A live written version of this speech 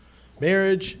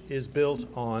Marriage is built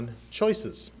on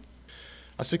choices.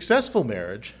 A successful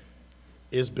marriage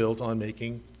is built on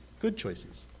making good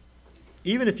choices.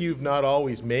 Even if you've not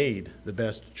always made the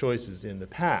best choices in the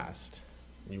past,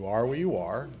 you are where you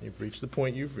are, you've reached the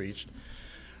point you've reached,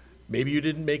 maybe you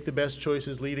didn't make the best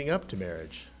choices leading up to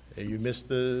marriage. You missed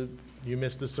the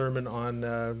sermon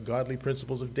on godly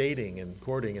principles of dating and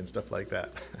courting and stuff like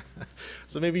that.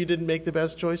 So maybe you didn't make the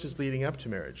best choices leading up to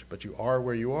marriage, but you are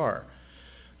where you are.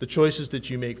 The choices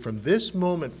that you make from this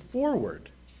moment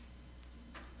forward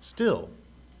still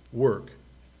work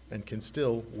and can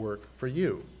still work for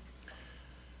you.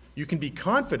 You can be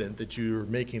confident that you're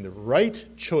making the right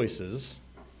choices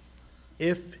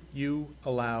if you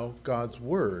allow God's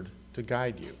word to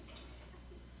guide you.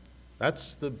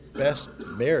 That's the best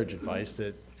marriage advice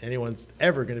that anyone's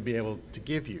ever going to be able to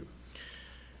give you.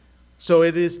 So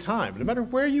it is time, no matter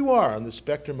where you are on the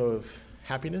spectrum of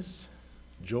happiness,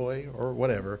 joy, or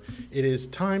whatever, it is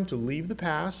time to leave the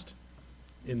past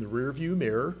in the rearview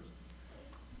mirror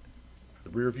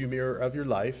of your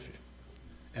life,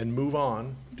 and move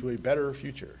on to a better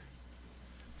future.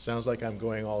 Sounds like I'm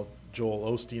going all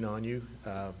Joel Osteen on you.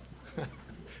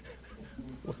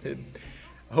 It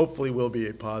hopefully will be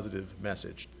a positive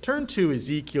message. Turn to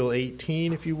Ezekiel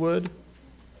 18, if you would.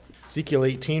 Ezekiel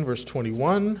 18, verse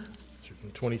 21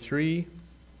 and 23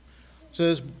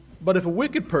 says, "But if a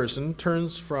wicked person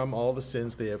turns from all the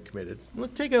sins they have committed,"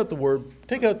 take out the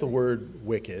word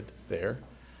wicked there,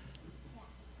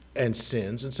 and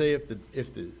sins, and say if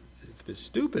the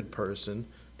stupid person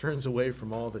turns away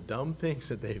from all the dumb things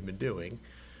that they've been doing,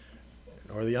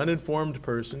 or the uninformed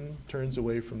person turns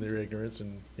away from their ignorance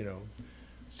and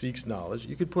seeks knowledge.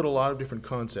 You could put a lot of different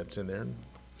concepts in there.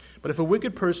 But if a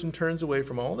wicked person turns away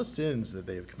from all the sins that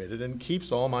they have committed and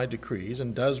keeps all my decrees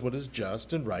and does what is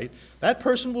just and right, that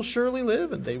person will surely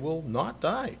live and they will not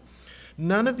die.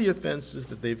 None of the offenses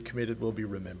that they've committed will be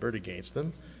remembered against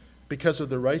them. Because of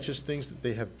the righteous things that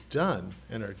they have done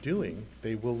and are doing,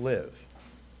 they will live.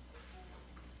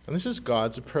 And this is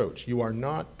God's approach. You are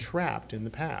not trapped in the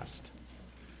past.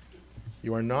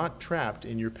 You are not trapped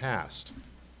in your past.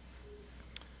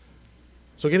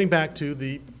 So getting back to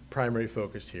the primary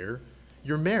focus here,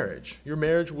 your marriage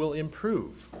will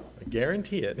improve. I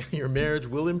guarantee it. Your marriage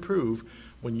will improve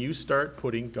when you start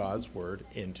putting God's word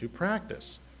into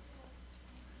practice.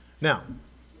 Now,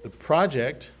 the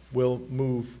project will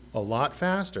move a lot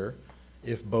faster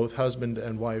if both husband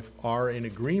and wife are in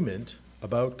agreement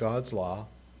about God's law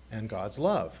and God's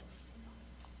love.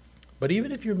 But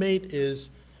even if your mate is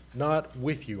not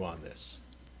with you on this,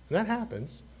 and that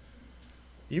happens,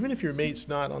 even if your mate's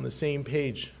not on the same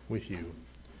page with you,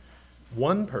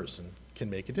 one person can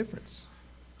make a difference.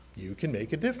 You can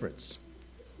make a difference.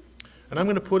 And I'm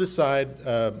going to put aside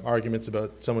arguments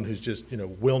about someone who's just,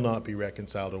 will not be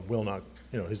reconciled or will not,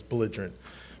 is belligerent.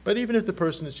 But even if the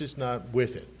person is just not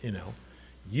with it,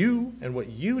 you and what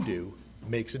you do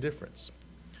makes a difference.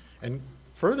 And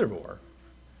furthermore,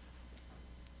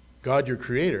 God, your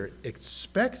Creator,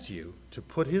 expects you to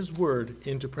put His word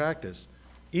into practice,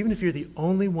 even if you're the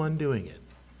only one doing it.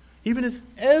 Even if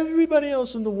everybody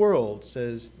else in the world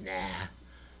says, nah,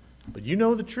 but you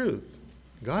know the truth,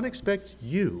 God expects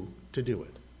you to do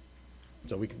it.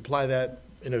 So we can apply that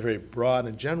in a very broad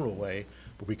and general way,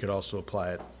 but we could also apply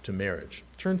it to marriage.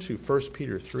 Turn to 1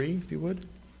 Peter 3, if you would.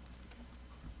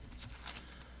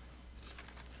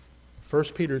 1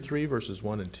 Peter 3, verses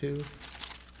 1 and 2.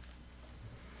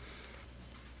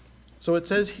 So it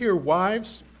says here,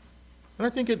 wives, and I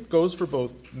think it goes for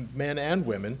both men and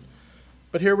women,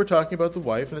 but here we're talking about the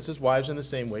wife, and it says, wives, in the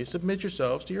same way, submit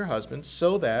yourselves to your husbands,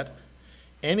 so that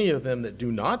any of them that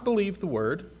do not believe the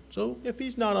word, so if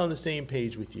he's not on the same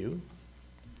page with you,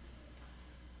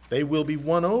 they will be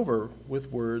won over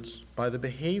with words by the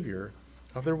behavior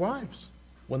of their wives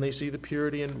when they see the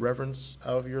purity and reverence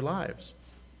of your lives.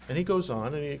 And he goes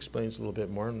on and he explains a little bit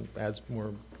more and adds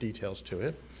more details to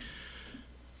it.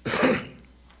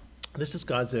 This is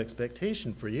God's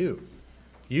expectation for you.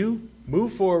 You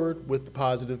move forward with the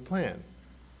positive plan.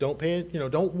 Don't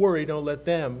worry, don't let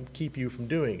them keep you from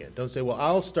doing it. Don't say, well,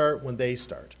 I'll start when they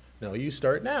start. No, you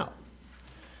start now.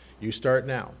 You start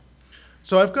now.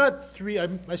 So I've got three,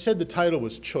 I said the title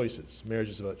was choices. Marriage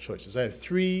is about choices. I have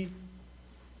three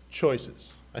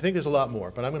choices. I think there's a lot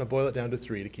more, but I'm going to boil it down to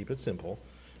three to keep it simple.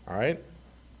 All right?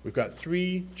 We've got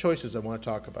three choices I want to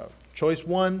talk about. Choice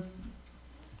one,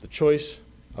 the choice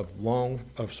of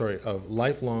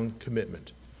lifelong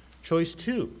commitment. Choice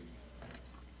two,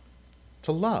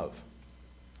 to love.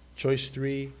 Choice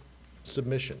three,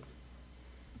 submission.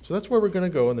 So that's where we're going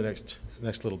to go in the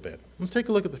next little bit. Let's take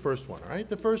a look at the first one, all right?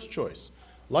 The first choice,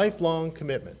 lifelong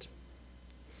commitment.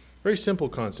 Very simple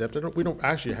concept. We don't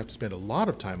actually have to spend a lot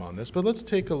of time on this, but let's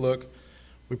take a look.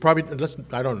 I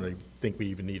don't really think we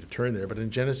even need to turn there, but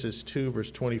in Genesis 2,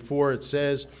 verse 24, it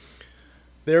says,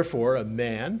 therefore, a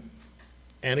man,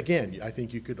 and again, I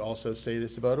think you could also say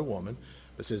this about a woman,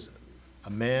 but it says, a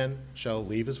man shall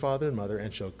leave his father and mother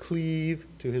and shall cleave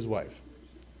to his wife.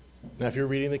 Now, if you're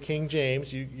reading the King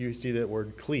James, you see that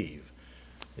word cleave.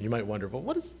 And you might wonder, well,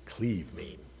 what does cleave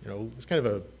mean? It's kind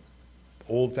of a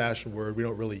old-fashioned word. We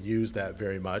don't really use that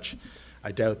very much.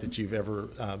 I doubt that you've ever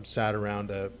sat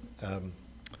around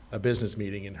a business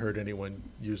meeting and heard anyone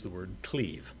use the word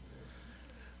cleave.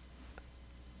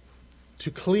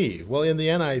 To cleave, well, in the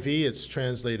NIV, it's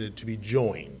translated to be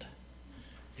joined.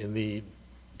 In the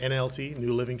NLT,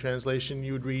 New Living Translation,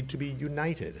 you would read to be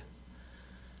united.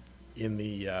 In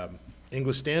the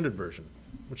English Standard Version,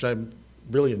 which I'm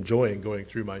really enjoying going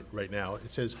through right now,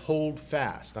 it says hold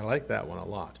fast. I like that one a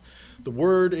lot. The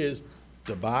word is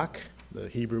dabak, the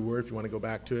Hebrew word, if you want to go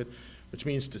back to it, which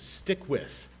means to stick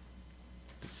with.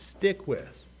 To stick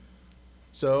with.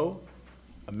 So,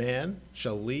 a man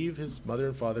shall leave his mother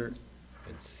and father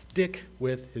and stick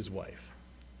with his wife.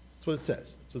 That's what it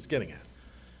says. That's what it's getting at.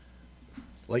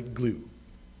 Like glue.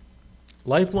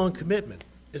 Lifelong commitment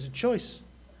is a choice.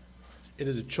 It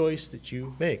is a choice that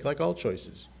you make, like all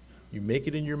choices. You make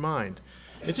it in your mind.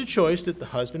 It's a choice that the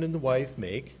husband and the wife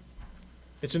make.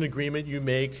 It's an agreement you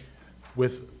make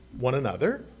with one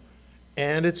another,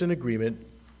 and it's an agreement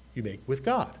you make with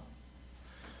God.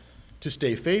 To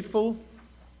stay faithful,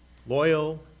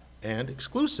 loyal, and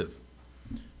exclusive.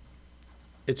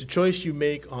 It's a choice you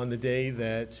make on the day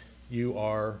that you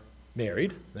are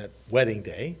married, that wedding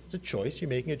day. It's a choice. You're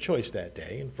making a choice that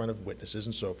day in front of witnesses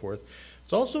and so forth.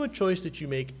 It's also a choice that you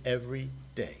make every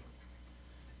day.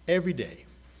 Every day.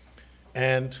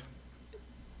 And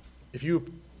if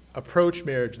you approach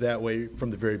marriage that way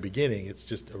from the very beginning, it's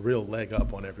just a real leg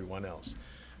up on everyone else.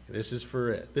 This is for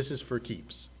it. This is for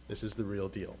keeps. This is the real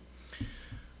deal.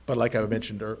 But like I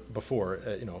mentioned before,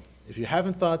 if you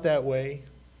haven't thought that way,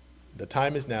 the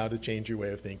time is now to change your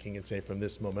way of thinking and say, from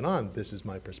this moment on, this is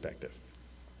my perspective.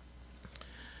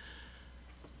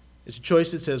 It's a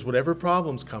choice that says, whatever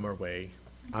problems come our way,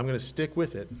 I'm going to stick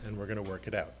with it, and we're going to work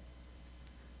it out.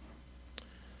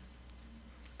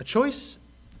 A choice,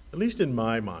 at least in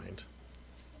my mind,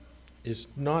 is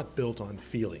not built on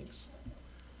feelings.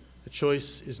 A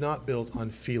choice is not built on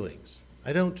feelings.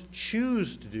 I don't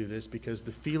choose to do this because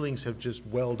the feelings have just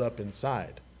welled up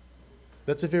inside.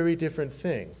 That's a very different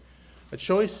thing. A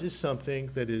choice is something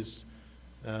that is,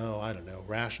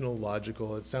 rational,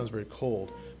 logical. It sounds very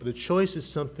cold. But a choice is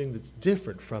something that's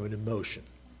different from an emotion.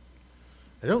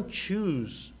 I don't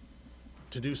choose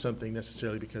to do something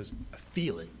necessarily because I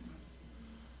feel it.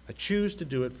 I choose to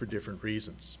do it for different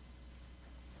reasons.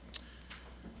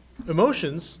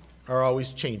 Emotions are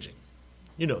always changing.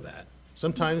 You know that.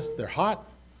 Sometimes they're hot,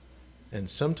 and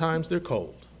sometimes they're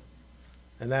cold.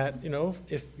 And that,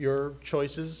 if your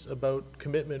choices about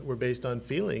commitment were based on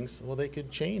feelings, well, they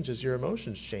could change as your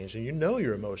emotions change. And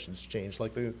your emotions change,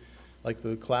 like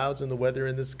the clouds and the weather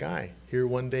in the sky, here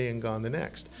one day and gone the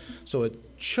next. So a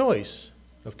choice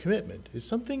of commitment is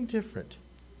something different.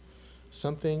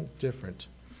 Something different.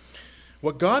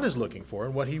 What God is looking for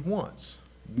and what he wants.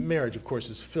 Marriage, of course,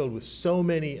 is filled with so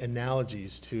many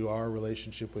analogies to our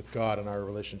relationship with God and our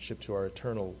relationship to our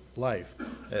eternal life.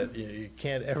 You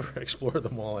can't ever explore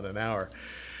them all in an hour.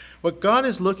 What God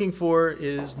is looking for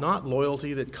is not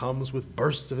loyalty that comes with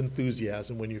bursts of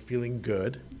enthusiasm when you're feeling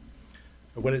good,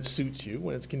 or when it suits you,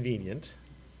 when it's convenient,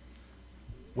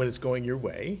 when it's going your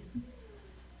way.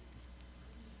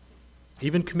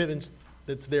 Even commitments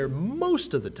that's there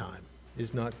most of the time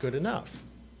is not good enough.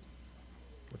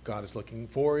 What God is looking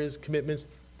for is commitments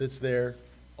that's there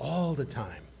all the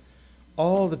time.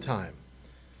 All the time.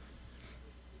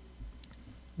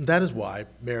 And that is why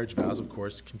marriage vows, of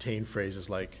course, contain phrases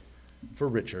like, for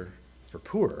richer, for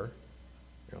poorer,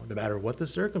 no matter what the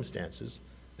circumstances,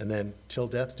 and then till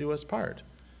death do us part.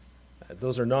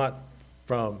 Those are not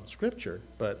from Scripture,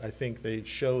 but I think they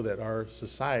show that our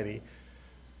society,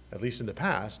 at least in the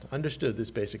past, understood this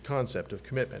basic concept of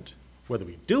commitment. Whether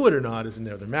we do it or not is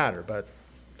another matter, but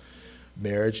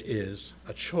marriage is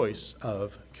a choice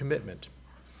of commitment.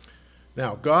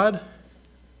 Now, God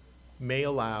may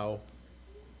allow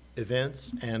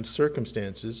events and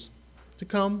circumstances to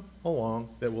come along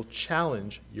that will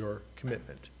challenge your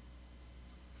commitment.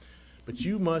 But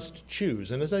you must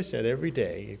choose, and as I said, every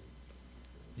day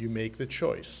you make the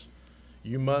choice.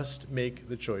 You must make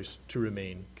the choice to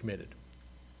remain committed.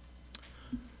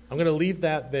 I'm going to leave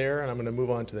that there, and I'm going to move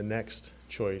on to the next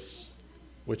choice,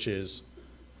 which is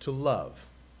to love.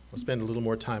 We'll spend a little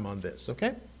more time on this,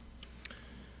 okay?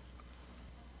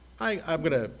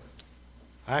 I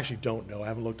actually don't know, I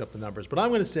haven't looked up the numbers, but I'm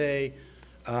going to say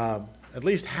at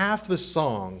least half the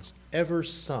songs ever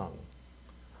sung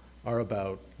are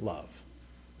about love,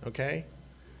 okay?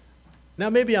 Now,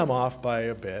 maybe I'm off by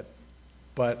a bit,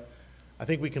 but I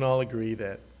think we can all agree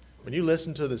that when you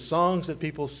listen to the songs that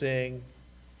people sing,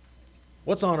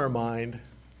 what's on our mind?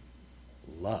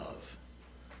 Love.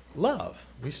 Love.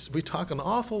 We talk an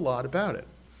awful lot about it.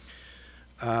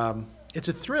 It's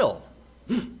a thrill.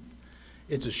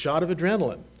 It's a shot of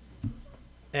adrenaline.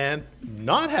 And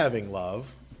not having love,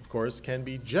 of course, can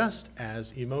be just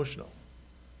as emotional.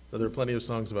 So there are plenty of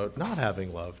songs about not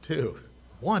having love, too,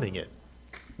 wanting it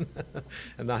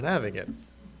and not having it.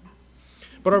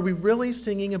 But are we really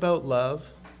singing about love?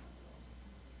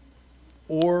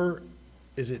 Or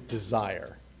is it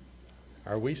desire?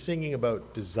 Are we singing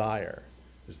about desire?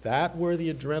 Is that where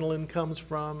the adrenaline comes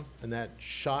from and that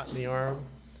shot in the arm?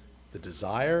 The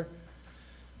desire?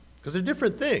 Because they're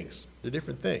different things. They're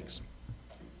different things.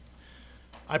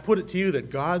 I put it to you that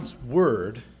God's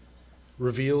word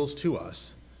reveals to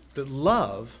us that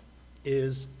love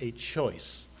is a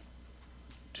choice.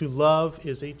 To love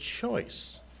is a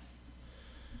choice.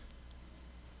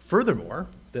 Furthermore,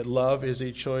 that love is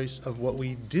a choice of what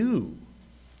we do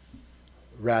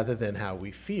rather than how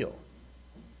we feel.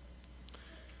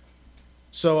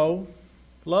 So,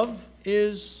 love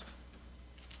is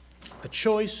a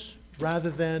choice rather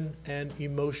than an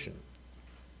emotion.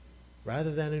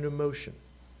 Rather than an emotion.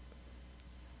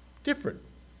 Different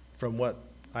from what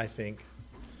I think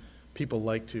people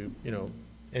like to,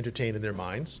 entertain in their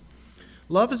minds.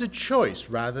 Love is a choice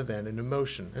rather than an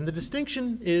emotion. And the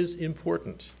distinction is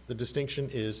important. The distinction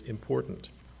is important.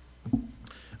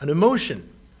 An emotion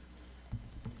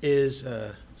is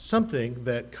something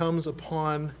that comes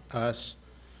upon us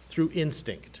through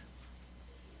instinct.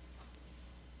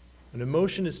 An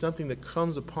emotion is something that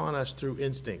comes upon us through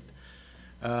instinct.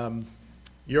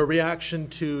 Your reaction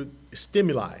to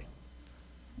stimuli,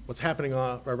 what's happening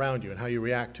around you and how you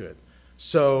react to it.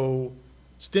 So,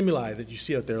 stimuli that you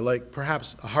see out there, like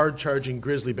perhaps a hard-charging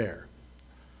grizzly bear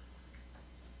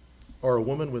or a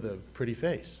woman with a pretty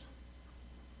face.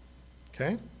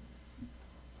 Okay?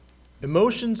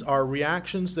 Emotions are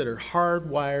reactions that are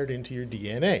hardwired into your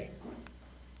DNA.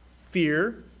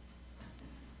 Fear,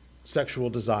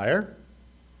 sexual desire.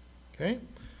 Okay?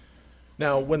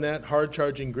 Now, when that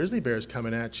hard-charging grizzly bear is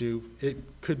coming at you, it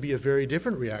could be a very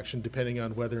different reaction depending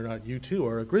on whether or not you too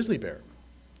are a grizzly bear.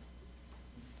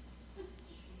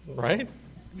 Right?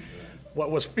 What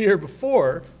was fear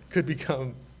before could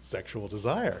become sexual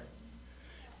desire.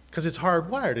 Because it's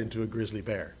hardwired into a grizzly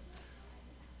bear.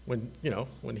 When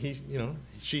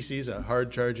she sees a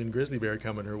hard-charging grizzly bear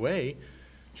coming her way,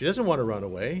 she doesn't want to run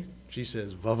away. She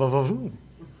says, va-va-va-voom.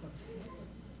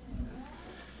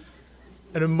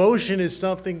 An emotion is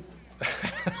something,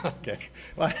 okay,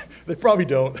 well, they probably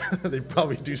don't. They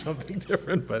probably do something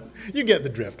different, but you get the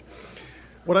drift.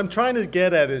 What I'm trying to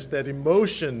get at is that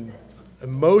emotion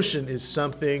is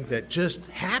something that just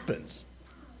happens.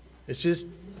 It just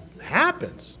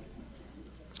happens.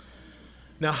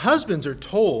 Now, husbands are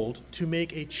told to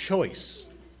make a choice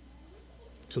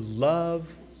to love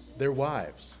their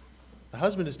wives. The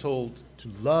husband is told to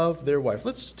love their wife.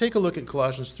 Let's take a look at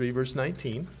Colossians 3, verse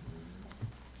 19.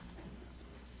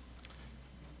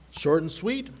 Short and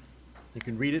sweet. You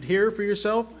can read it here for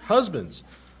yourself. Husbands,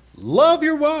 love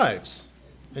your wives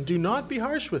and do not be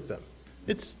harsh with them.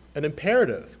 It's an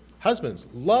imperative. Husbands,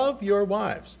 love your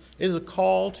wives. It is a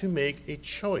call to make a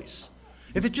choice.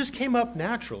 If it just came up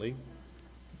naturally,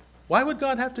 why would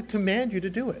God have to command you to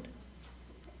do it?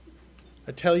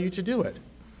 I tell you to do it.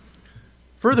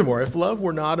 Furthermore, if love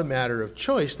were not a matter of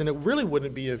choice, then it really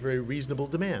wouldn't be a very reasonable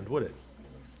demand, would it?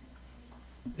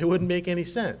 It wouldn't make any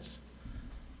sense.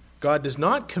 God does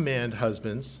not command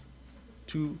husbands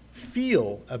to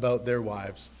feel about their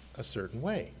wives a certain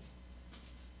way.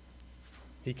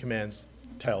 He commands,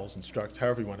 tells, instructs,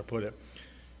 however you want to put it.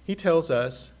 He tells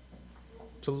us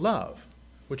to love,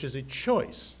 which is a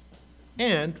choice,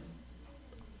 and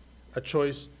a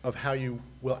choice of how you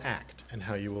will act and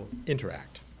how you will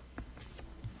interact.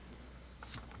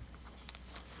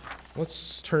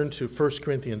 Let's turn to 1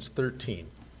 Corinthians 13,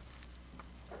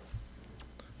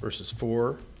 verses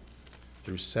 4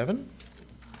 through 7.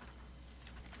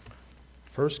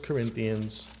 1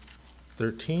 Corinthians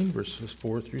 13, verses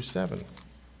 4 through 7.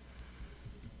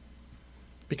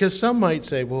 Because some might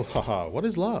say, well, what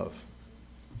is love?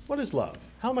 What is love?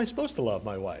 How am I supposed to love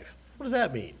my wife? What does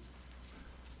that mean?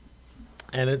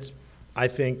 And I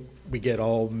think we get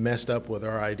all messed up with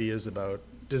our ideas about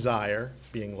desire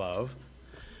being love.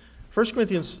 1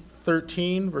 Corinthians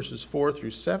 13, verses 4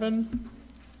 through 7.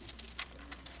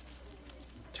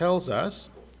 tells us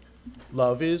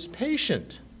love is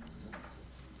patient.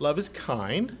 Love is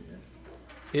kind.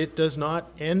 It does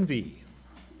not envy.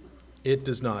 It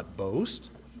does not boast.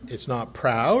 It's not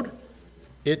proud.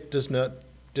 It does not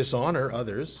dishonor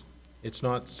others. It's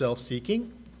not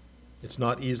self-seeking. It's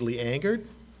not easily angered.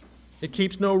 It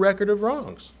keeps no record of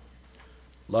wrongs.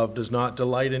 Love does not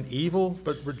delight in evil,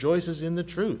 but rejoices in the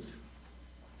truth.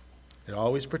 It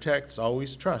always protects,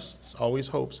 always trusts, always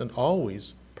hopes, and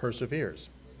always perseveres.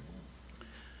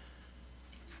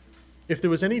 If there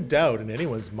was any doubt in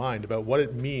anyone's mind about what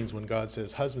it means when God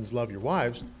says, husbands, love your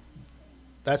wives,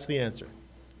 that's the answer.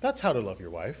 That's how to love your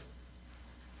wife.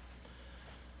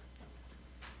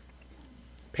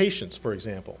 Patience, for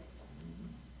example,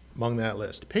 among that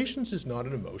list. Patience is not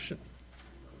an emotion.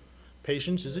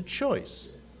 Patience is a choice.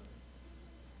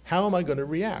 How am I going to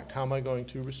react? How am I going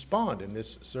to respond in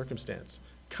this circumstance?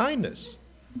 Kindness,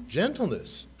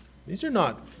 gentleness, these are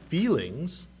not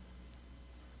feelings.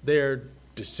 They're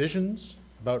decisions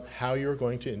about how you're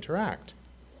going to interact.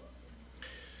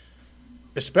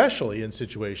 Especially in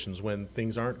situations when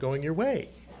things aren't going your way,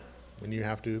 when you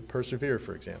have to persevere,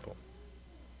 for example.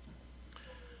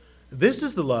 This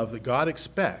is the love that God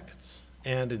expects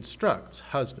and instructs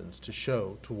husbands to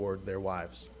show toward their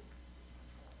wives.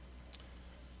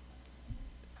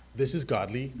 This is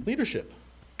godly leadership.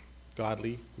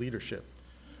 Godly leadership.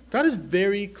 God is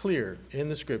very clear in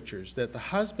the scriptures that the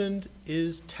husband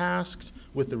is tasked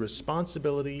with the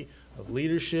responsibility of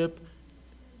leadership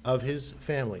of his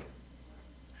family.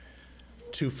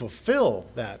 To fulfill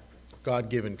that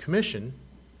God-given commission,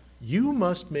 you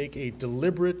must make a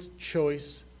deliberate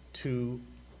choice to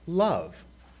love.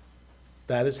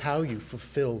 That is how you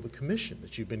fulfill the commission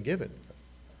that you've been given.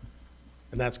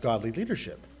 And that's godly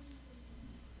leadership.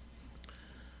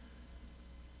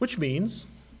 Which means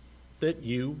that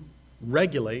you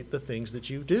regulate the things that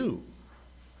you do,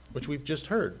 which we've just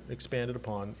heard expanded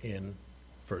upon in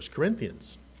 1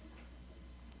 Corinthians.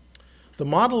 The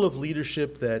model of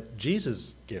leadership that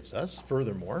Jesus gives us,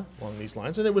 furthermore, along these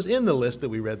lines, and it was in the list that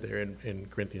we read there in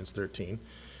Corinthians 13,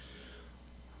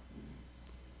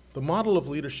 the model of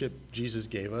leadership Jesus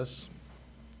gave us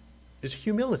is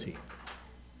humility.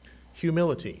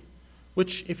 Humility,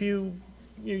 which if you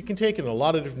can take it in a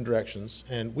lot of different directions,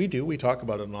 and we talk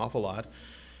about it an awful lot.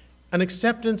 An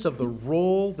acceptance of the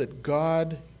role that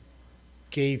God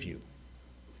gave you.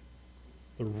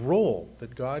 The role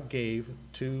that God gave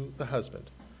to the husband.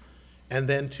 And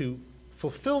then to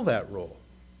fulfill that role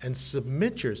and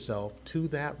submit yourself to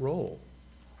that role.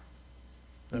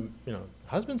 And,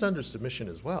 husband's under submission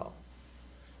as well.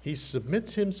 He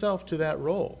submits himself to that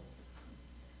role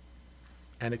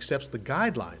and accepts the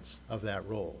guidelines of that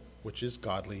role, which is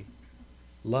godly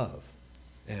love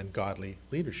and godly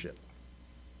leadership.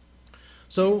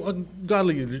 So a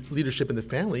godly leadership in the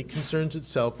family concerns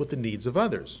itself with the needs of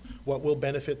others, what will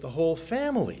benefit the whole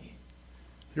family,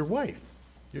 your wife,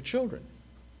 your children,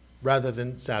 rather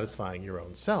than satisfying your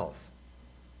own self.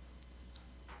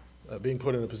 Being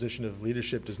put in a position of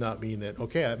leadership does not mean that,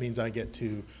 okay, that means I get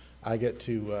to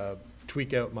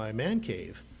tweak out my man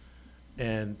cave,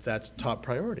 and that's top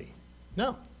priority.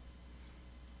 No,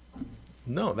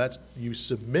 that's you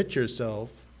submit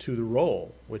yourself to the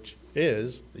role, which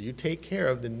is that you take care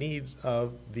of the needs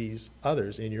of these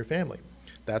others in your family.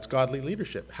 That's godly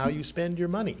leadership, how you spend your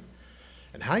money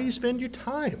and how you spend your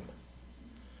time.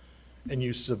 And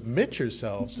you submit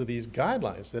yourselves to these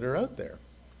guidelines that are out there.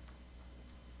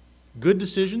 Good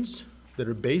decisions that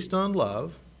are based on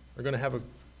love are going to have a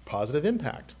positive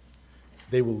impact.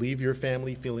 They will leave your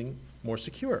family feeling more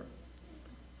secure.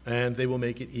 And they will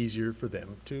make it easier for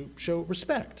them to show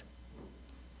respect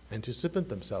and to submit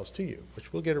themselves to you,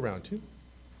 which we'll get around to.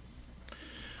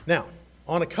 Now,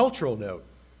 on a cultural note,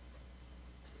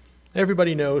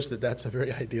 everybody knows that that's a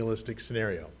very idealistic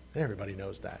scenario. Everybody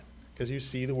knows that because you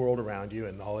see the world around you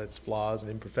and all its flaws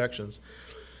and imperfections.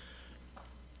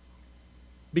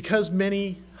 Because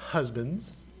many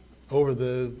husbands over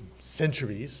the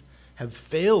centuries have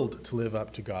failed to live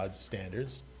up to God's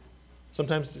standards,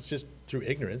 sometimes it's just through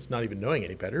ignorance, not even knowing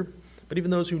any better, but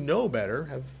even those who know better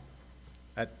have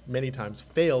at many times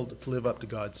failed to live up to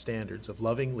God's standards of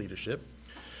loving leadership.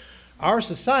 Our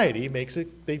society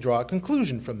they draw a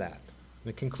conclusion from that.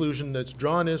 The conclusion that's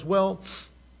drawn is, well,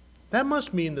 that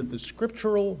must mean that the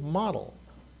scriptural model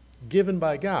given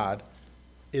by God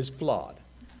is flawed.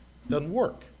 Doesn't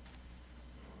work.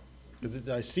 Because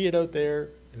I see it out there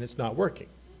and it's not working.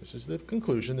 This is the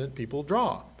conclusion that people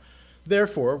draw.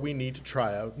 Therefore, we need to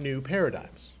try out new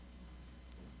paradigms.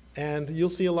 And you'll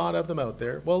see a lot of them out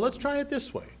there. Well, let's try it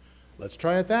this way. Let's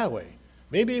try it that way.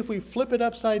 Maybe if we flip it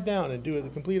upside down and do it the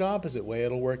complete opposite way,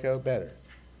 it'll work out better.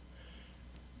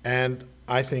 And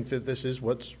I think that this is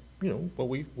what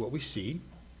we see.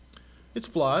 It's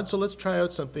flawed, so let's try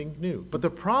out something new. But the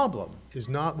problem is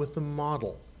not with the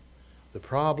model. The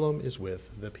problem is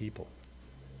with the people.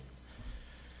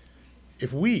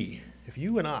 If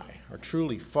you and I are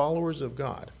truly followers of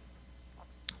God,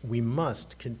 we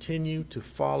must continue to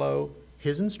follow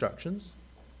his instructions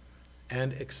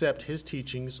and accept his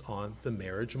teachings on the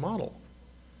marriage model.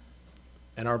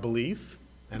 And our belief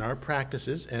and our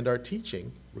practices and our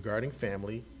teaching regarding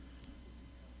family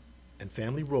and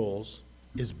family roles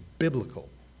is biblical,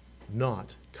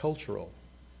 not cultural.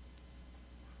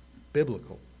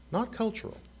 Biblical, not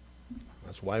cultural.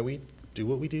 That's why we do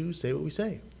what we do, say what we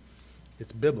say.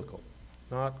 It's biblical,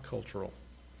 not cultural.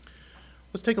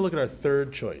 Let's take a look at our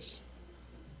third choice.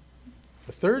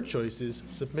 The third choice is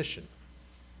submission.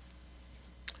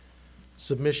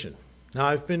 Submission. Now,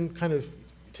 I've been kind of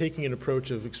taking an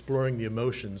approach of exploring the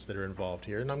emotions that are involved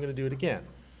here, and I'm going to do it again.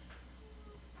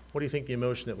 What do you think the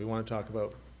emotion that we want to talk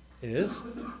about is?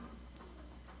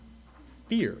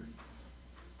 Fear.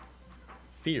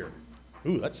 Fear.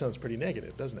 Ooh, that sounds pretty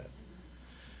negative, doesn't it?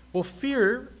 Well,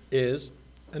 fear is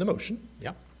an emotion.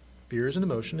 Yeah, fear is an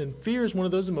emotion, and fear is one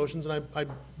of those emotions, and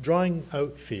I'm drawing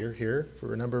out fear here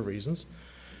for a number of reasons.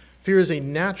 Fear is a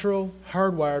natural,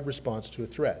 hardwired response to a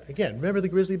threat. Again, remember the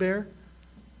grizzly bear?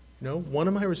 One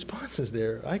of my responses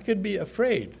there, I could be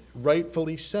afraid,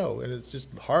 rightfully so, and it's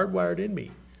just hardwired in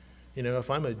me. If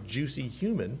I'm a juicy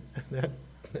human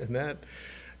and that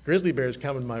grizzly bear is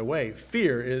coming my way,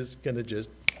 fear is going to just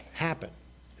happen.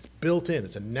 It's built in.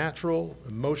 It's a natural,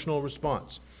 emotional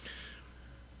response.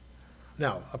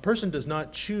 Now, a person does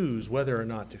not choose whether or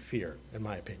not to fear, in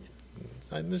my opinion.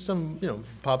 There's some,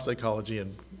 pop psychology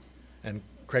and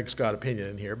Craig Scott opinion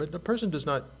in here, but a person does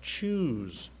not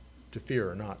choose to fear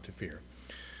or not to fear.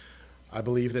 I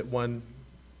believe that one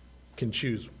can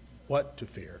choose what to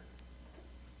fear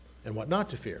and what not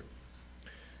to fear.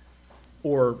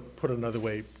 Or, put another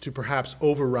way, to perhaps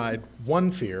override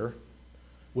one fear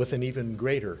with an even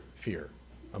greater fear,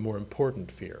 a more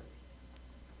important fear.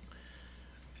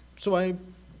 So I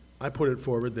put it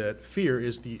forward that fear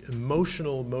is the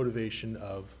emotional motivation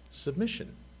of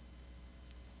submission.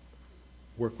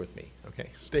 Work with me, okay?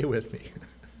 Stay with me.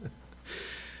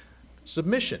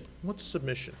 Submission. What's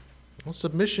submission? Well,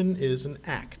 submission is an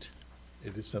act.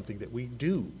 It is something that we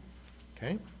do,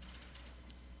 okay?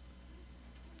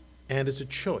 And it's a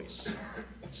choice.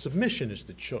 Submission is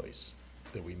the choice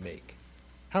that we make.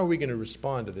 How are we going to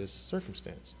respond to this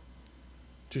circumstance?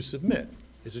 To submit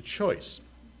is a choice.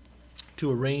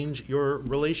 To arrange your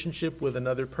relationship with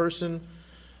another person,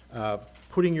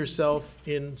 putting yourself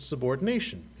in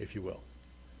subordination, if you will.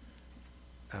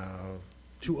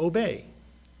 To obey.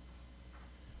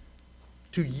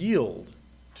 To yield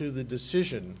to the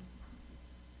decision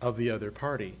of the other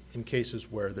party in cases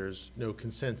where there's no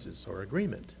consensus or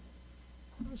agreement.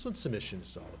 That's what submission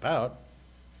is all about.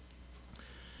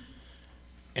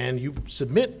 And you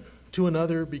submit to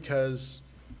another because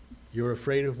you're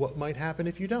afraid of what might happen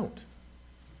if you don't.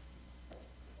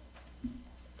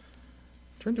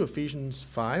 Turn to Ephesians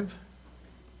 5.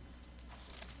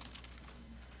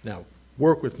 Now,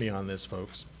 work with me on this,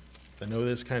 folks. I know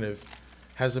this kind of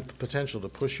has the potential to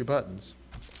push your buttons,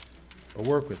 but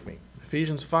work with me.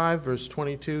 Ephesians 5, verse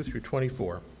 22 through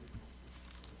 24.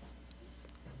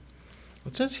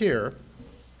 It says here,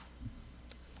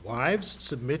 "Wives,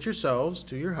 submit yourselves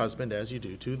to your husband as you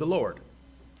do to the Lord.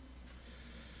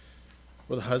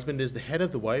 For the husband is the head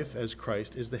of the wife, as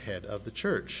Christ is the head of the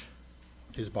church,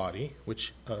 his body,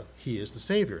 which he is the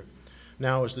Savior.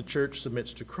 Now, as the church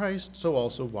submits to Christ, so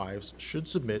also wives should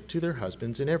submit to their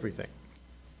husbands in everything."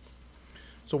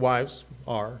 So wives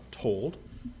are told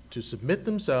to submit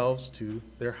themselves to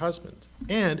their husband.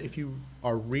 And if you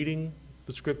are reading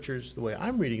the scriptures the way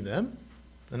I'm reading them,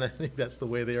 and I think that's the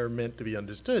way they are meant to be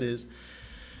understood, is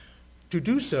to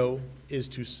do so is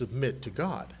to submit to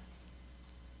God.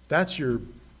 That's the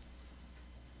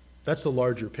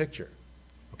larger picture,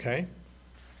 okay?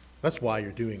 That's why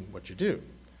you're doing what you do.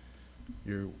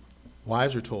 Your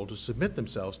wives are told to submit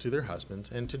themselves to their husbands,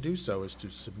 and to do so is to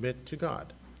submit to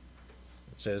God.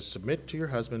 It says, submit to your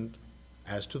husband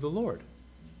as to the Lord.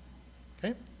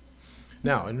 Okay?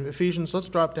 Now, in Ephesians, let's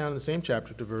drop down in the same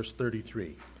chapter to verse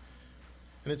 33.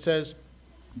 And it says,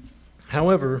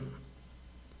 "However,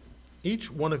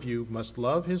 each one of you must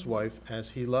love his wife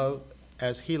as he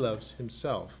loves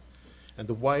himself. And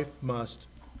the wife must,"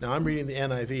 now I'm reading the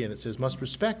NIV, and it says, "must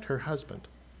respect her husband."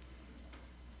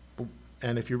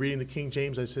 And if you're reading the King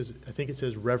James, I think it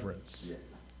says reverence. Yes.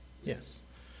 Yes.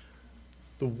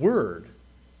 The word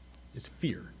is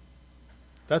fear.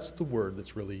 That's the word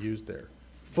that's really used there.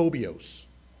 Phobios.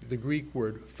 the Greek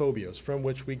word phobios, from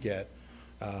which we get,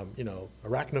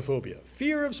 arachnophobia,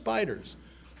 fear of spiders.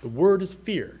 The word is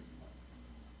fear.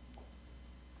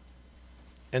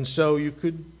 And so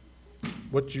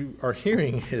what you are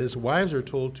hearing is wives are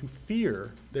told to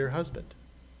fear their husband.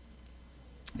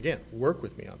 Again, work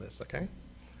with me on this, okay?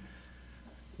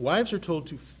 Wives are told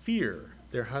to fear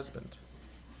their husband.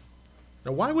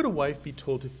 Now, why would a wife be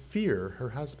told to fear her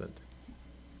husband?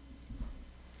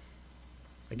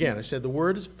 Again, I said the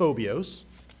word is phobios,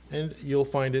 and you'll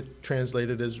find it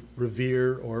translated as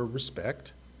revere or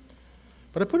respect.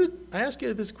 But I ask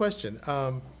you this question.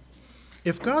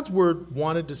 If God's word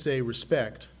wanted to say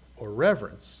respect or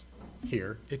reverence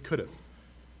here, it could have.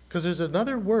 Because there's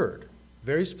another word,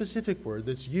 very specific word,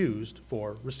 that's used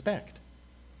for respect.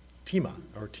 Tima,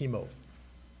 or timo.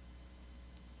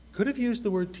 Could have used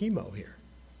the word timo here,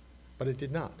 but it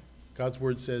did not. God's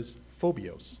word says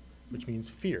phobios, which means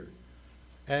fear.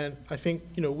 And I think,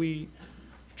 we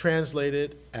translate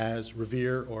it as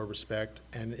revere or respect,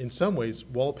 and in some ways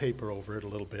wallpaper over it a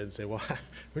little bit and say, well,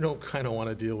 we don't kind of want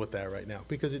to deal with that right now,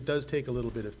 because it does take a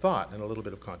little bit of thought and a little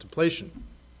bit of contemplation.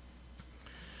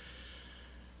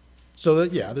 So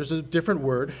that, there's a different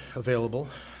word available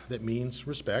that means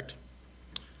respect.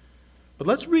 But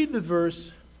let's read the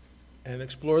verse and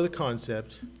explore the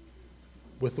concept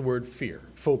with the word fear,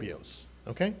 phobios,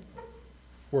 okay?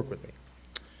 Work with me.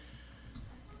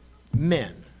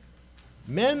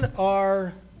 Men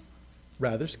are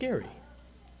rather scary.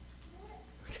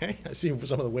 Okay, I see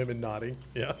some of the women nodding.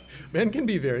 Yeah, men can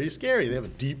be very scary. They have a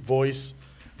deep voice,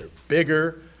 they're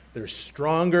bigger, they're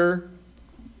stronger,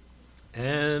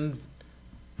 and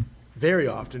very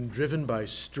often driven by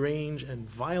strange and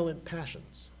violent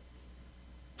passions.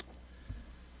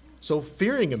 So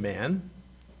fearing a man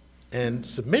and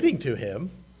submitting to him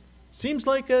seems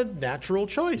like a natural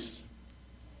choice.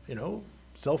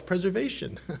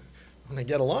 Self-preservation. I want to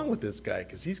get along with this guy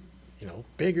because he's,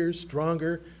 bigger,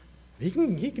 stronger. He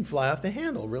can fly off the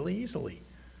handle really easily.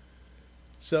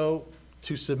 So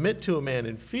to submit to a man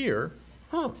in fear,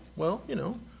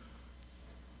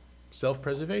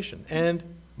 self-preservation. And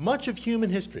much of human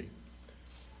history,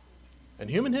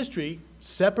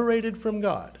 separated from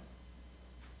God,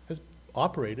 has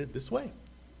operated this way,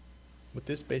 with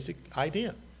this basic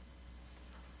idea.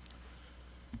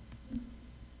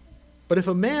 But if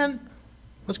a man,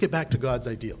 let's get back to God's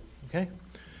ideal, okay?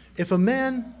 If a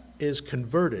man is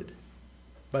converted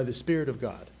by the Spirit of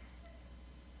God,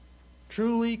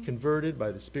 truly converted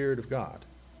by the Spirit of God,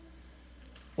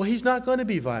 well, he's not going to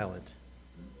be violent,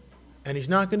 and he's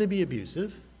not going to be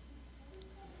abusive.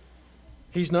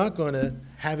 He's not going to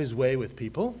have his way with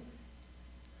people.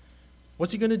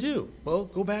 What's he going to do? Well,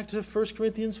 go back to 1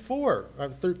 Corinthians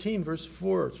 13, verse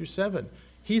 4 through 7.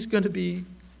 He's going to be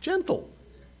gentle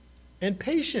and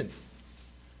patient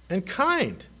and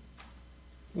kind.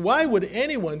 Why would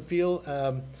anyone feel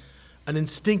an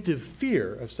instinctive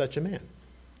fear of such a man?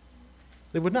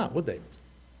 They would not, would they?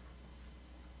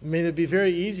 I mean, it'd be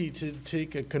very easy to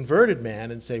take a converted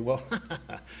man and say, well,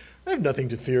 I have nothing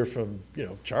to fear from,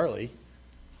 Charlie.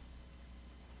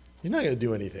 He's not going to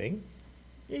do anything.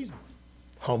 He's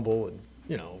humble and,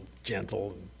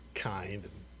 gentle and kind,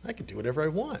 and I can do whatever I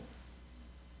want.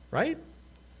 Right?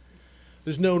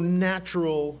 There's no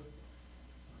natural,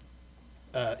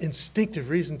 instinctive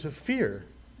reason to fear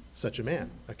such a man,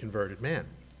 a converted man,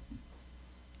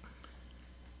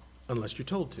 unless you're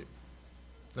told to.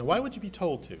 Now, why would you be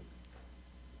told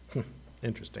to?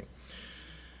 Interesting.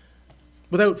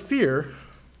 Without fear,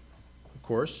 of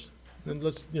course, and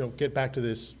let's get back to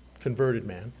this converted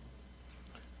man.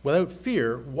 Without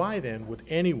fear, why then would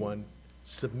anyone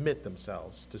submit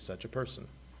themselves to such a person?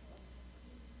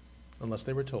 Unless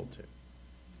they were told to.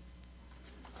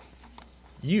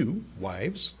 You,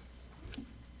 wives,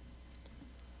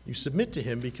 you submit to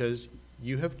him because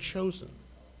you have chosen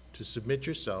to submit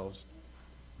yourselves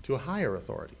to a higher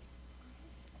authority.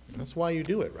 That's why you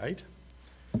do it, right?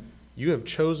 You have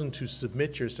chosen to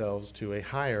submit yourselves to a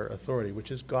higher authority,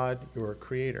 which is God, your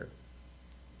creator.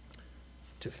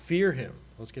 To fear him.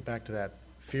 Let's get back to that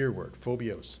fear word,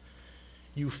 phobios.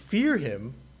 You fear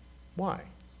him. Why?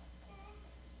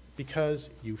 Because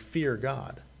you fear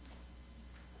God.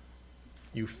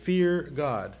 You fear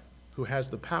God, who has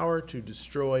the power to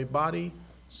destroy body,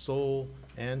 soul,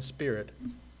 and spirit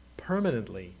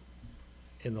permanently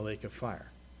in the lake of fire.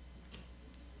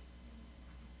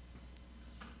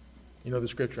 You know the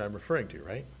scripture I'm referring to,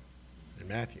 right? In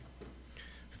Matthew.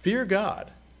 Fear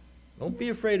God. Don't be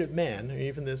afraid of man, or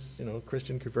even this,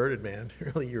 Christian converted man.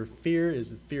 Really, your fear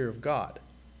is the fear of God.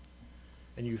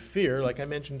 And you fear, like I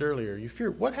mentioned earlier, you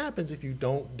fear what happens if you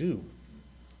don't do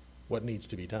what needs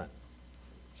to be done.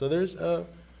 So there's a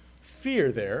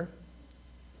fear there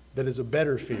that is a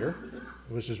better fear,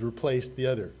 which has replaced the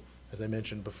other, as I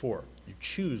mentioned before. You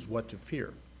choose what to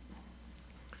fear.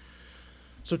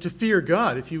 So to fear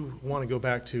God, if you want to go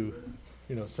back to,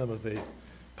 some of the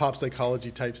pop psychology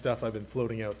type stuff I've been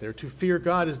floating out there, to fear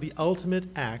God is the ultimate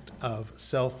act of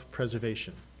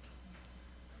self-preservation.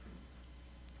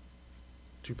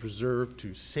 To preserve,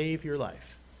 to save your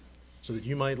life, so that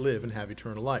you might live and have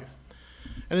eternal life.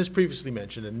 And as previously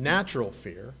mentioned, a natural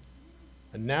fear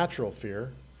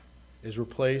is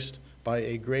replaced by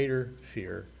a greater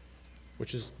fear,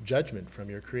 which is judgment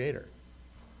from your Creator.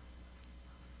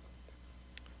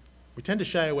 We tend to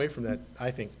shy away from that, I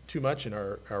think, too much in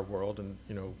our world, and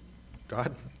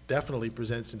God definitely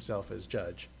presents himself as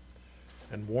judge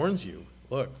and warns you,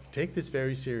 look, take this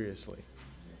very seriously.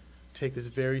 Take this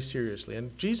very seriously.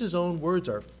 And Jesus' own words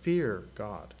are, fear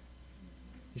God.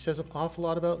 He says an awful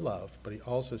lot about love, but he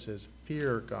also says,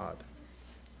 fear God.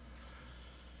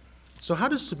 So how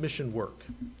does submission work?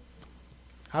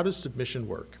 How does submission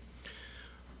work?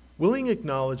 Willing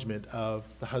acknowledgement of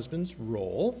the husband's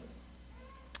role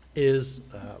is,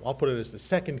 I'll put it as the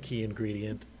second key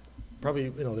ingredient. Probably,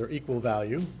 they're equal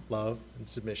value, love and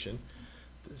submission.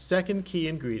 The second key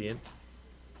ingredient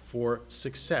for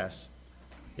success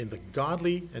in the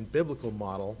godly and biblical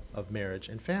model of marriage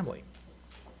and family.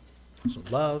 So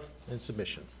love and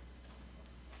submission.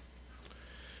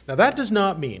 Now that does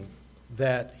not mean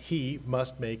that he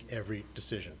must make every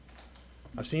decision.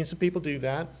 I've seen some people do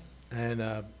that,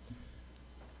 and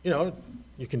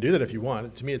you can do that if you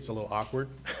want. To me, it's a little awkward.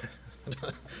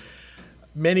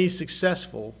 Many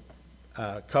successful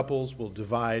couples will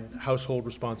divide household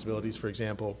responsibilities, for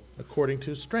example, according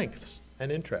to strengths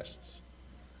and interests.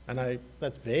 And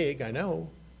that's vague, I know,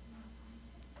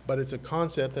 but it's a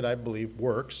concept that I believe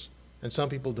works. And some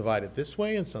people divide it this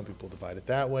way, and some people divide it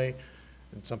that way,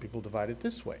 and some people divide it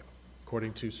this way,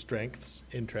 according to strengths,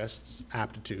 interests,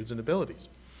 aptitudes, and abilities.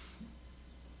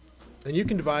 And you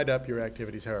can divide up your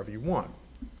activities however you want.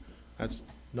 That's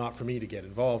not for me to get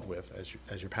involved with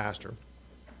as your pastor.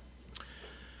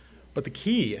 But the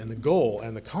key and the goal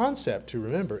and the concept to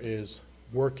remember is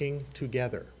working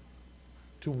together.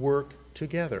 To work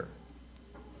together.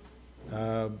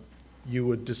 You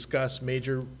would discuss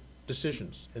major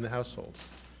decisions in the household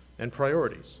and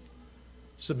priorities.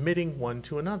 Submitting one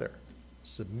to another.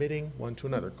 Submitting one to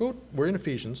another. We're in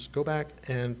Ephesians. Go back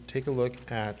and take a look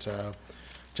at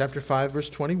chapter 5, verse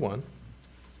 21,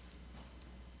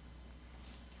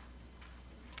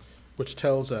 which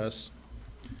tells us,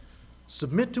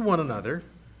 submit to one another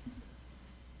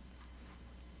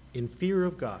in fear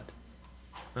of God.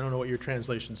 I don't know what your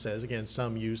translation says. Again,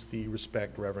 some use the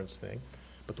respect, reverence thing.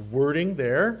 But the wording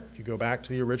there, if you go back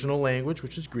to the original language,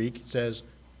 which is Greek, it says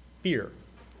fear.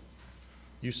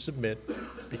 You submit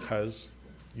because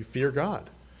you fear God.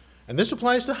 And this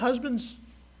applies to husbands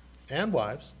and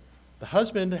wives. The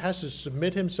husband has to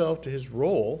submit himself to his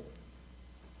role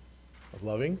of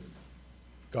loving,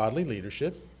 godly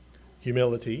leadership,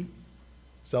 humility,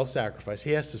 self-sacrifice.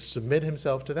 He has to submit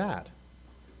himself to that.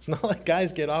 It's not like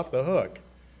guys get off the hook.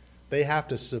 They have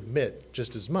to submit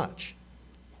just as much.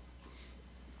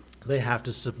 They have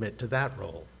to submit to that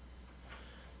role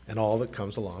and all that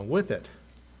comes along with it.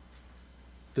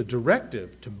 The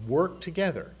directive to work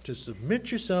together, to submit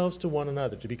yourselves to one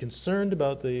another, to be concerned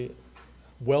about the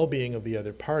well-being of the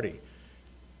other party.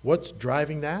 What's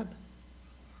driving that?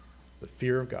 The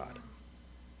fear of God.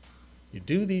 You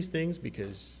do these things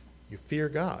because you fear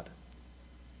God.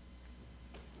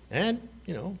 And,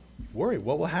 worry,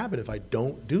 what will happen if I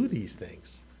don't do these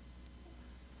things?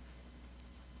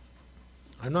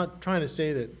 I'm not trying to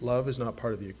say that love is not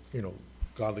part of the,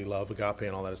 godly love, agape,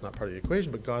 and all that is not part of the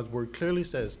equation, but God's word clearly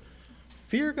says,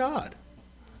 fear God.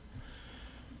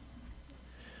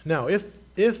 Now,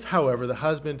 if, however, the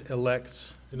husband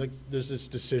elects, and there's this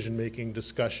decision-making,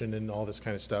 discussion, and all this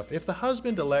kind of stuff, if the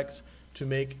husband elects to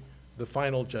make the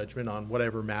final judgment on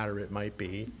whatever matter it might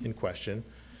be in question,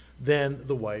 then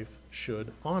the wife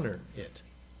should honor it.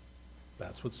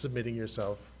 That's what submitting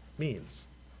yourself means,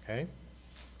 okay?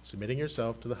 Submitting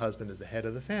yourself to the husband as the head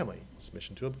of the family,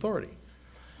 submission to authority.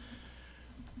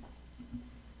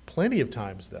 Plenty of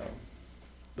times, though,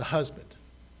 the husband,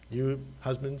 you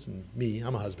husbands and me,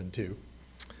 I'm a husband too,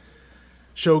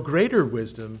 show greater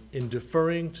wisdom in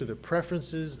deferring to the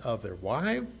preferences of their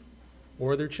wife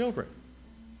or their children.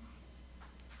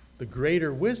 The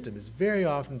greater wisdom is very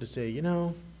often to say,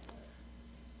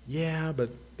 yeah,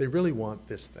 but they really want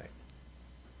this thing,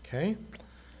 okay?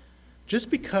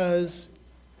 Just because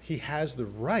he has the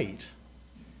right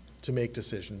to make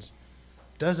decisions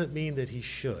doesn't mean that he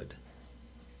should.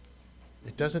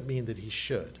 It doesn't mean that he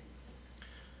should.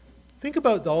 Think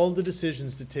about all the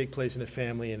decisions that take place in a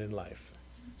family and in life.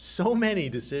 So many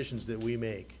decisions that we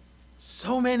make,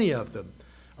 so many of them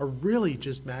are really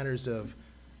just matters of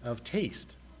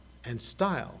taste and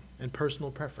style and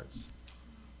personal preference.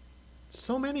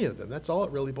 So many of them, that's all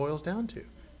it really boils down to.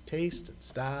 Taste and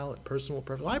style and personal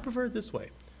preference. Well, I prefer it this way.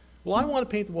 Well, I want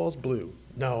to paint the walls blue.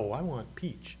 No, I want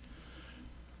peach.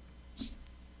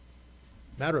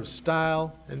 Matter of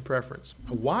style and preference.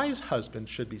 A wise husband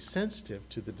should be sensitive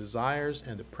to the desires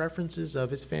and the preferences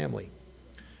of his family,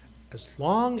 as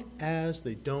long as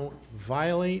they don't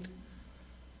violate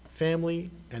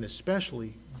family and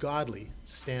especially godly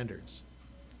standards.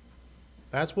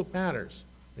 That's what matters.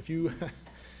 If you've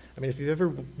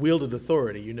ever wielded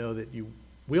authority, you know that you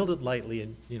wield it lightly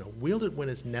and, wield it when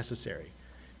it's necessary.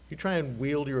 If you try and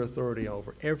wield your authority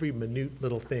over every minute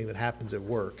little thing that happens at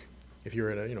work, if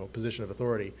you're in a, position of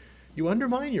authority, you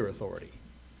undermine your authority.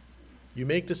 You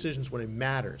make decisions when it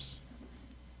matters,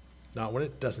 not when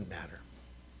it doesn't matter.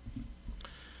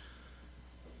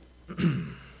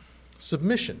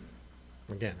 Submission.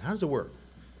 Again, how does it work?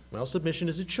 Well, submission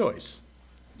is a choice.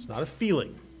 It's not a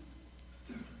feeling.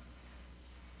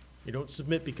 You don't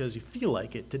submit because you feel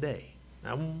like it today.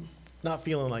 I'm not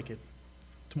feeling like it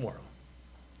tomorrow.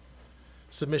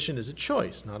 Submission is a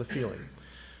choice, not a feeling.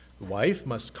 The wife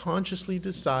must consciously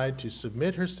decide to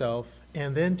submit herself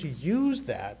and then to use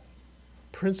that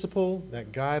principle,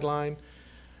 that guideline,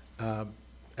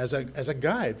 as a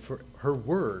guide for her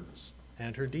words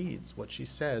and her deeds, what she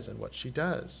says and what she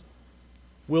does.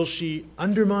 Will she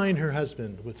undermine her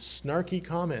husband with snarky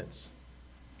comments?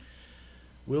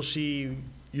 Will she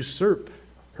usurp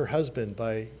her husband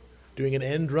by doing an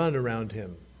end run around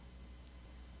him?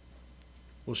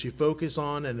 Will she focus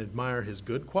on and admire his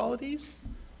good qualities,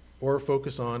 or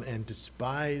focus on and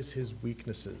despise his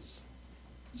weaknesses?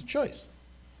 It's a choice.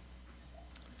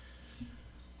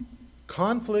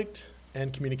 Conflict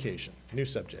and communication. New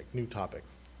subject, new topic.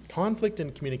 Conflict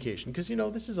and communication, because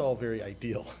this is all very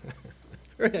ideal,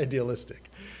 very idealistic.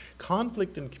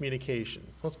 Conflict and communication.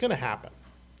 Well, it's going to happen.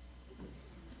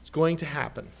 It's going to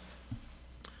happen.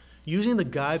 Using the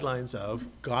guidelines of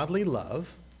godly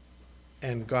love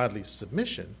and godly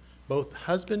submission, both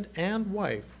husband and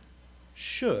wife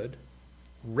should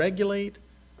regulate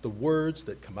the words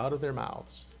that come out of their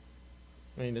mouths.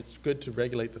 It's good to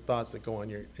regulate the thoughts that go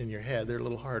on in your head. They're a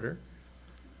little harder.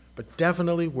 But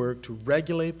definitely work to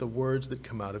regulate the words that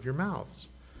come out of your mouths.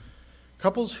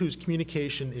 Couples whose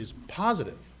communication is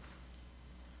positive.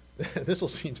 This will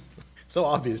seem so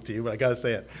obvious to you, but I got to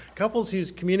say it. Couples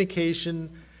whose communication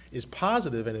is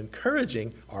positive and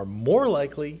encouraging are more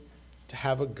likely to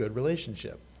have a good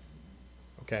relationship.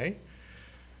 Okay?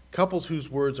 Couples whose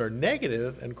words are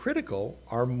negative and critical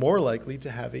are more likely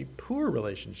to have a poor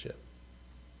relationship.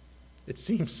 It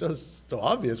seems so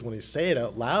obvious when you say it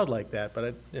out loud like that,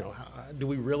 but do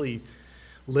we really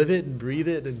live it and breathe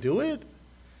it and do it?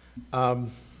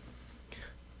 One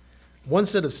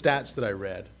set of stats that I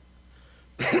read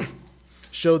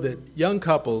showed that young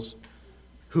couples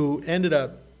who ended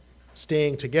up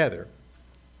staying together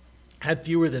had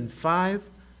fewer than 5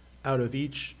 out of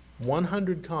each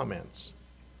 100 comments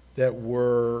that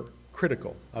were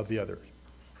critical of the other.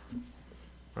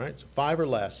 All right, so 5 or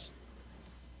less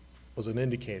was an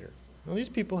indicator. Well, these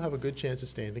people have a good chance of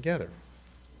staying together.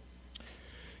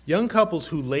 Young couples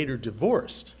who later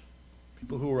divorced,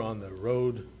 people who were on the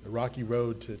rocky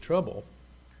road to trouble,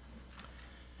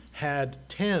 had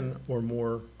 10 or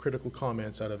more critical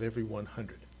comments out of every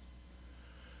 100.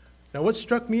 Now, what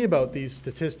struck me about these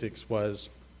statistics was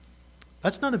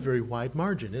that's not a very wide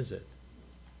margin, is it?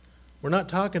 We're not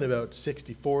talking about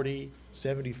 60-40,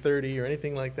 70-30, or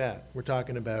anything like that. We're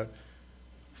talking about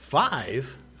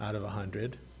 5 out of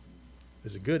 100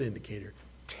 is a good indicator.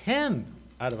 10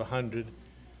 out of 100,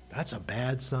 that's a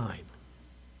bad sign.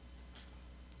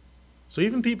 So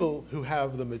even people who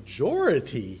have the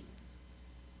majority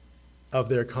of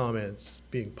their comments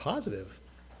being positive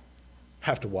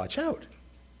have to watch out.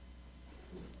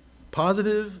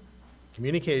 Positive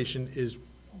communication is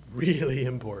really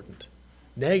important.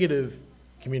 Negative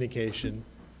communication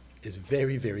is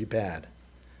very, very bad.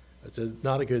 It's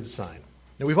not a good sign.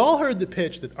 Now, we've all heard the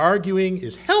pitch that arguing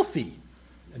is healthy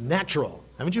and natural.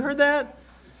 Haven't you heard that?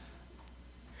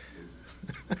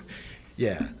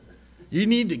 Yeah. You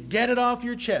need to get it off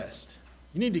your chest.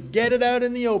 You need to get it out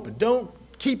in the open. Don't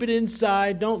keep it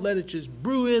inside. Don't let it just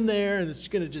brew in there and it's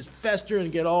going to just fester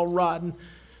and get all rotten.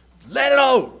 Let it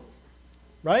out.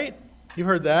 Right? You've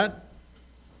heard that.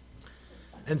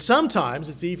 And sometimes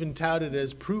it's even touted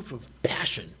as proof of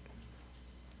passion.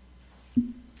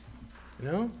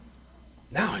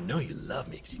 Now I know you love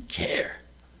me because you care.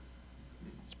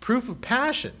 It's proof of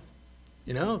passion.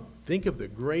 Think of the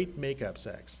great make-up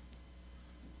sex.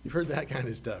 You've heard that kind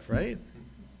of stuff, right?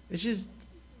 It's just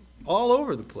all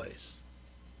over the place.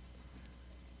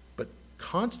 But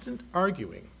constant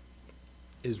arguing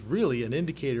is really an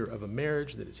indicator of a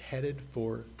marriage that is headed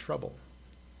for trouble.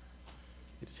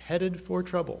 It is headed for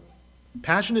trouble.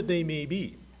 Passionate they may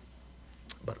be,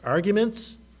 but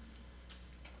arguments,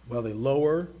 well, they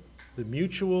lower the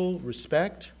mutual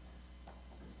respect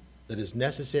that is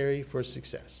necessary for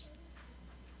success.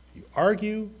 You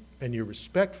argue, and your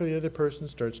respect for the other person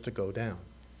starts to go down.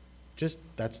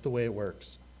 That's the way it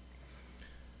works.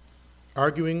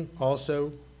 Arguing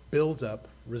also builds up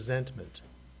resentment.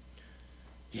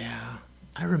 Yeah,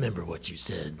 I remember what you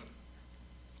said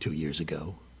 2 years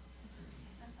ago.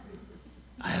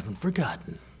 I haven't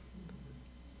forgotten.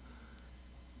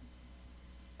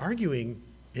 Arguing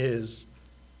it's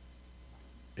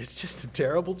just a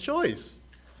terrible choice.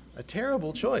 A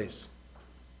terrible choice.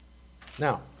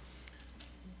 Now,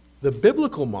 the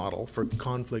biblical model for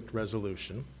conflict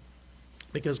resolution,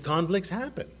 because conflicts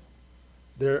happen.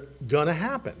 They're going to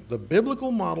happen. The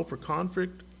biblical model for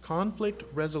conflict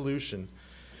resolution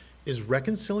is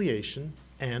reconciliation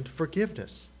and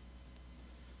forgiveness,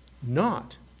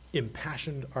 not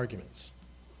impassioned arguments.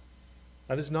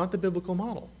 That is not the biblical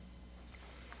model.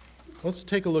 Let's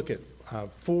take a look at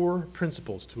 4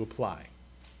 principles to apply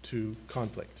to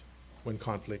conflict when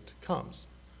conflict comes.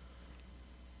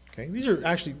 Okay, these are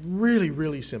actually really,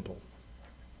 really simple.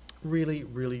 Really,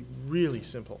 really, really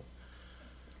simple.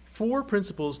 4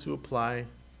 principles to apply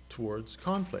towards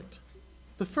conflict.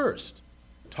 The first,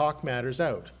 talk matters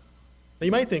out. Now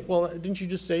you might think, well, didn't you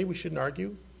just say we shouldn't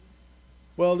argue?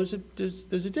 Well, there's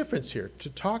a difference here. To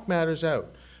talk matters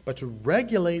out, but to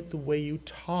regulate the way you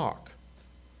talk.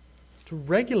 To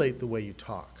regulate the way you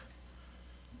talk.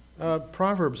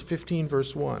 Proverbs 15,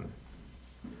 verse 1.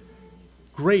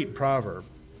 Great proverb.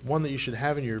 One that you should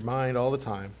have in your mind all the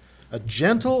time. A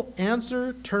gentle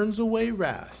answer turns away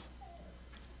wrath,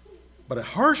 but a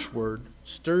harsh word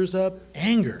stirs up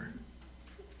anger.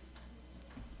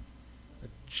 A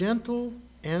gentle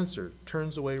answer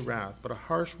turns away wrath, but a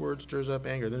harsh word stirs up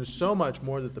anger. There's so much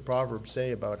more that the Proverbs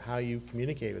say about how you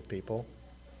communicate with people.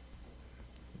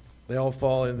 They all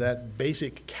fall in that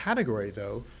basic category,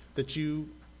 though, that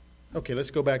okay, let's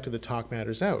go back to the talk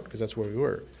matters out, because that's where we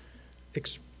were.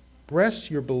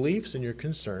 Express your beliefs and your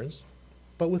concerns,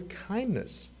 but with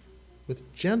kindness,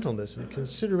 with gentleness and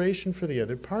consideration for the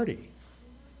other party,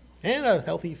 and a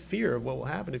healthy fear of what will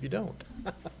happen if you don't.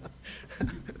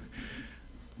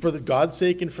 For God's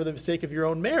sake and for the sake of your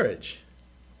own marriage.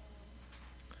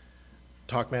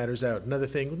 Talk matters out. Another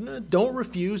thing, don't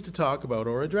refuse to talk about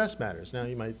or address matters. Now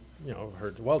you might,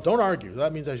 heard, well, don't argue.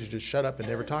 That means I should just shut up and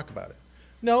never talk about it.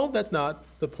 No, that's not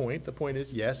the point. The point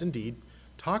is, yes, indeed,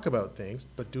 talk about things,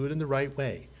 but do it in the right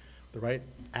way, the right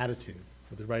attitude,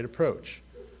 with the right approach.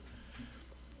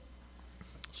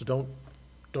 So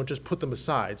don't just put them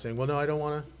aside, saying, "Well, no, I don't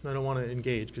want to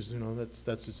engage because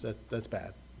that's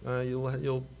bad."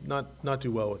 You'll not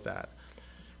do well with that.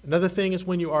 Another thing is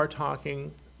when you are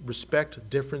talking, respect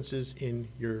differences in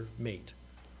your mate.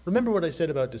 Remember what I said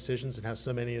about decisions and how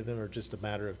so many of them are just a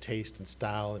matter of taste and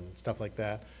style and stuff like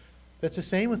that? That's the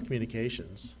same with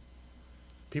communications.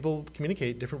 People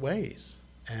communicate different ways.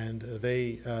 And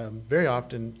they very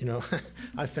often,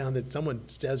 I found that someone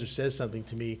says something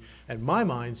to me, and my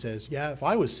mind says, yeah, if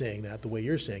I was saying that the way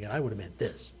you're saying it, I would have meant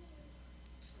this.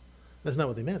 That's not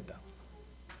what they meant, though.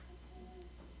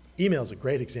 Email is a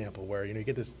great example where, you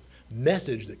get this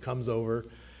message that comes over,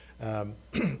 and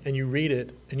you read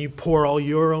it, and you pour all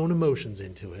your own emotions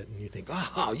into it, and you think,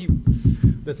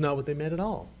 that's not what they meant at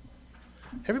all.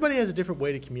 Everybody has a different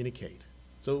way to communicate.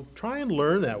 So try and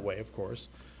learn that way, of course,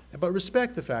 but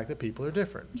respect the fact that people are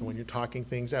different. So when you're talking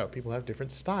things out, people have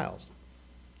different styles.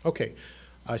 Okay,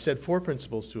 I said 4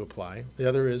 principles to apply. The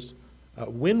other is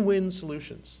win-win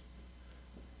solutions.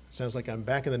 Sounds like I'm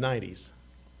back in the 90s.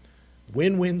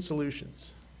 Win-win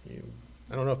solutions.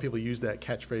 I don't know if people use that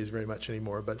catchphrase very much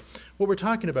anymore, but what we're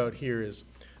talking about here is,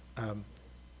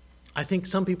 I think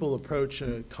some people approach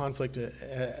conflict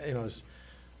as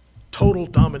total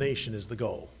domination is the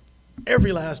goal.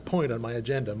 Every last point on my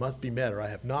agenda must be met or I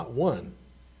have not won.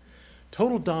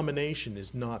 Total domination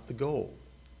is not the goal.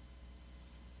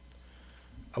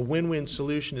 A win-win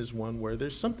solution is one where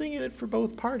there's something in it for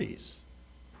both parties.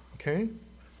 Okay?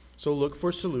 So look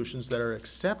for solutions that are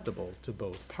acceptable to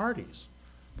both parties.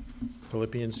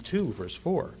 Philippians 2, verse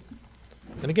 4.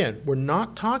 And again, we're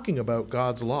not talking about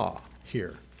God's law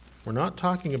here. We're not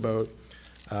talking about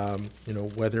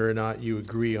Whether or not you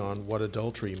agree on what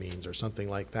adultery means or something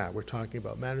like that. We're talking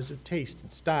about matters of taste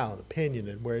and style and opinion,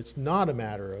 and where it's not a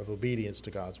matter of obedience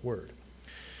to God's word.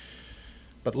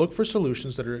 But look for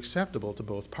solutions that are acceptable to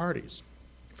both parties.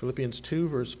 Philippians 2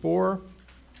 verse 4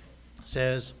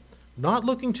 says, not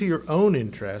looking to your own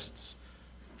interests,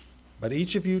 but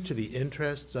each of you to the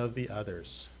interests of the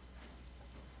others.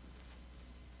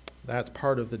 That's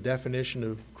part of the definition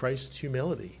of Christ's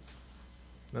humility.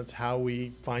 That's how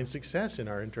we find success in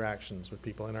our interactions with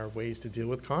people and our ways to deal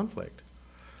with conflict.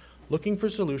 Looking for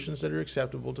solutions that are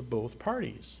acceptable to both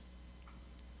parties.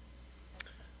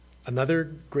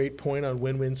 Another great point on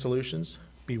win-win solutions,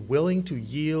 be willing to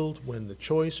yield when the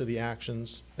choice or the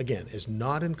actions, again, is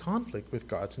not in conflict with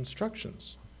God's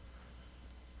instructions.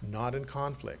 Not in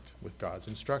conflict with God's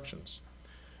instructions.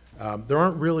 There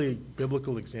aren't really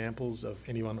biblical examples of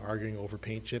anyone arguing over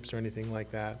paint chips or anything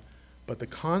like that, but the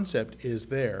concept is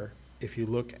there. If you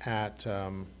look at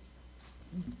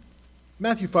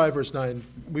Matthew 5 verse 9,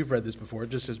 we've read this before, it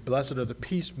just says, blessed are the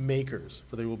peacemakers,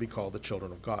 for they will be called the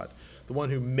children of God. The one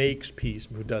who makes peace,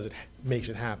 who does it, makes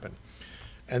it happen.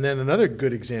 And then another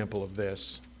good example of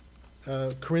this,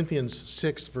 Corinthians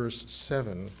 6 verse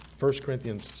 7, 1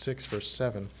 Corinthians 6 verse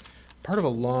 7, part of a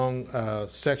long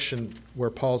section where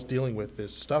Paul's dealing with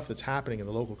this stuff that's happening in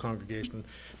the local congregation.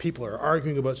 People are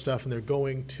arguing about stuff and they're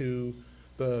going to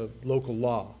the local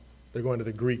law. They're going to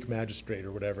the Greek magistrate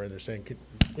or whatever, and they're saying,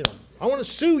 I want to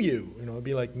sue you. It'd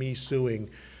be like me suing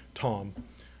Tom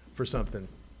for something.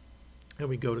 And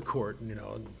we go to court,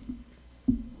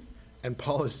 and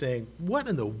Paul is saying, what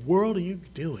in the world are you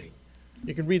doing?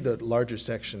 You can read the larger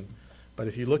section, but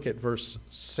if you look at verse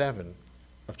 7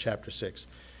 of chapter 6,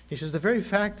 he says, the very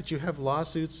fact that you have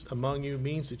lawsuits among you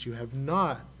means that you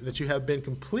have been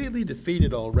completely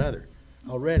defeated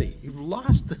already. You've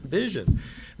lost the vision.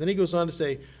 Then he goes on to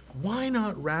say, why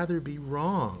not rather be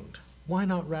wronged? Why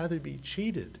not rather be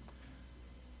cheated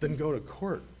than go to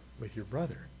court with your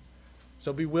brother?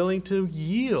 So be willing to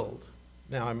yield.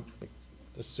 Now, I'm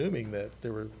assuming that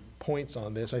there were points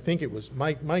on this. I think it was,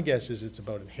 my guess is it's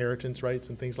about inheritance rights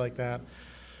and things like that,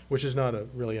 which is not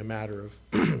really a matter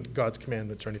of God's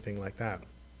commandments or anything like that.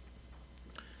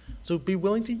 So be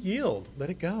willing to yield. Let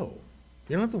it go.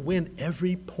 You don't have to win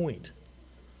every point.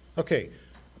 Okay,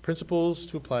 principles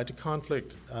to apply to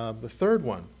conflict. The third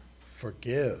one,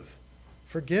 forgive.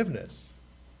 Forgiveness.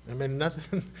 I mean,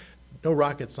 nothing, no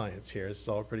rocket science here. It's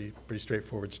all pretty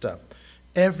straightforward stuff.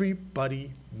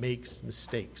 Everybody makes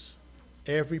mistakes.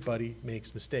 Everybody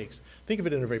makes mistakes. Think of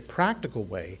it in a very practical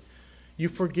way. You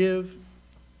forgive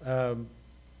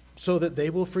so that they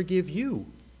will forgive you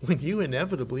when you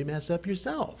inevitably mess up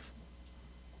yourself.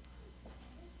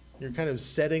 You're kind of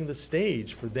setting the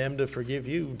stage for them to forgive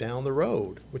you down the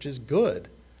road, which is good.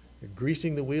 You're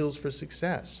greasing the wheels for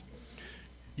success.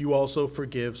 You also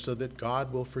forgive so that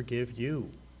God will forgive you.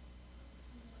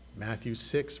 Matthew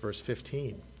 6, verse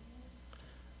 15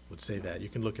 would say that. You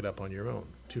can look it up on your own.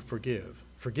 To forgive.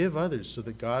 Forgive others so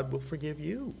that God will forgive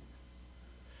you.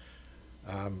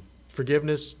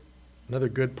 Forgiveness, another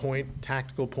good point,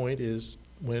 tactical point, is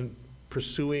when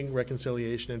pursuing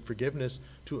reconciliation and forgiveness,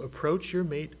 to approach your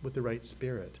mate with the right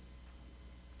spirit,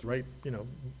 the right,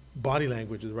 body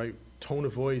language, the right tone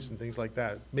of voice and things like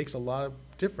that. It makes a lot of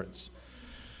difference.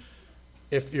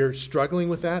 If you're struggling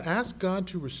with that, ask God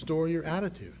to restore your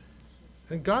attitude.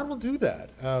 And God will do that.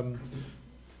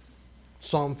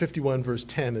 Psalm 51 verse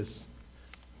 10 is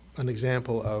an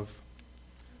example of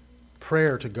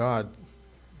prayer to God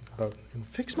about,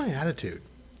 fix my attitude,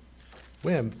 the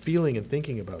way I'm feeling and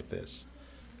thinking about this.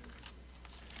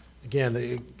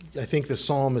 Again, I think the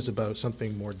psalm is about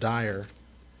something more dire,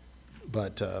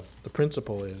 but the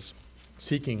principle is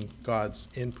seeking God's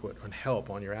input and help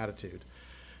on your attitude.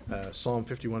 Psalm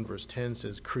 51 verse 10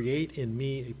 says, create in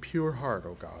me a pure heart,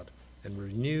 O God, and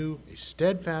renew a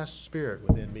steadfast spirit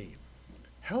within me.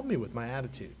 Help me with my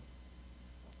attitude.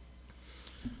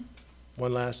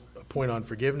 One last point on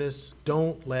forgiveness.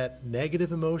 Don't let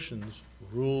negative emotions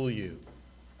rule you.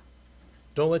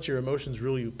 Don't let your emotions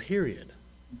rule you, period.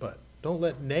 But don't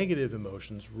let negative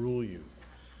emotions rule you.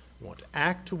 You want to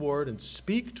act toward and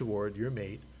speak toward your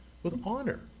mate with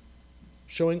honor,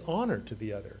 showing honor to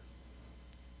the other.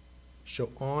 Show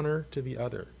honor to the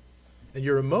other. And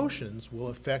your emotions will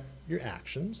affect your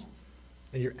actions,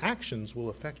 and your actions will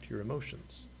affect your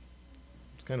emotions.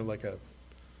 It's kind of like a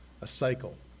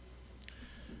cycle.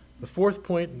 The fourth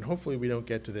point, and hopefully we don't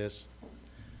get to this,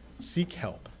 seek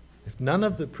help. If none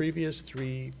of the previous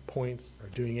 3 points are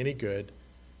doing any good,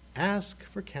 ask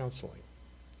for counseling.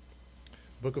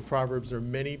 The book of Proverbs, there are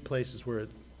many places where it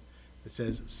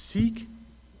says, seek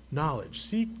knowledge,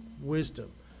 seek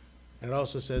wisdom. And it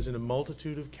also says, in a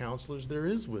multitude of counselors there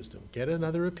is wisdom. Get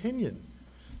another opinion.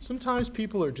 Sometimes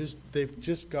people they've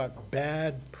just got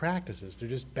bad practices. They're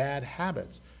just bad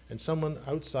habits. And someone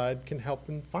outside can help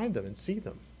them find them and see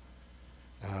them.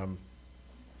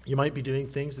 You might be doing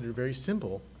things that are very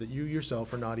simple that you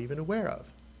yourself are not even aware of.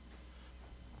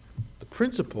 The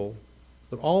principle,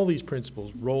 that all these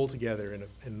principles roll together in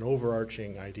an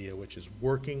overarching idea, which is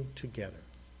working together.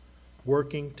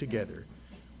 Working together.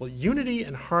 Well, unity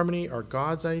and harmony are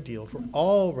God's ideal for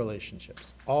all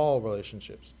relationships. All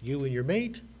relationships. You and your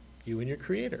mate, you and your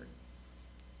Creator.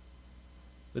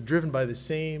 They're driven by the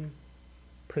same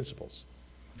principles.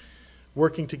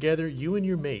 Working together, you and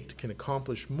your mate can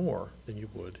accomplish more than you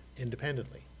would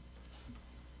independently.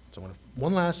 So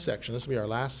one last section. This will be our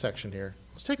last section here.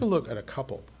 Let's take a look at a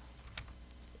couple.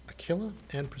 Aquila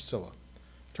and Priscilla.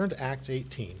 Turn to Acts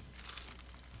 18.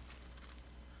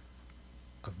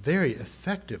 A very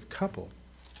effective couple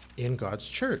in God's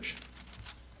church.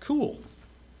 Cool.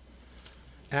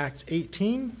 Acts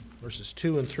 18, verses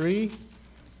 2 and 3.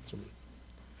 So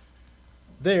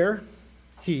there,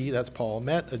 that's Paul,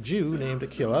 met a Jew named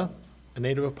Aquila, a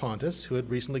native of Pontus, who had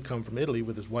recently come from Italy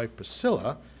with his wife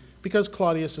Priscilla, because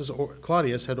Claudius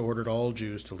had ordered all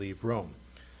Jews to leave Rome.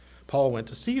 Paul went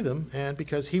to see them, and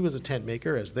because he was a tent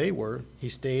maker, as they were, he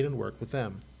stayed and worked with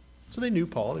them. So they knew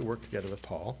Paul. They worked together with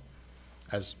Paul,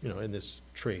 as you know, in this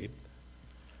trade.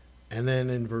 And then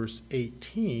in verse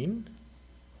 18,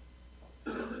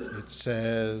 it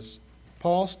says,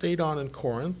 Paul stayed on in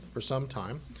Corinth for some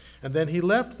time, and then he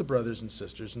left the brothers and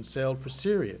sisters and sailed for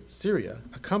Syria,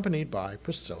 accompanied by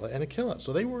Priscilla and Aquila.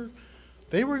 So they were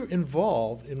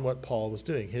involved in what Paul was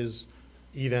doing, his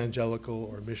evangelical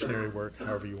or missionary work,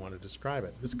 however you want to describe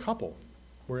it. This couple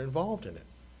were involved in it.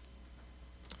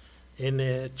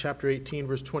 In chapter 18,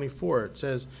 verse 24, it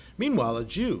says, Meanwhile, a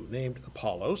Jew named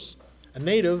Apollos, a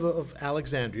native of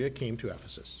Alexandria, came to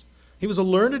Ephesus. He was a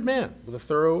learned man with a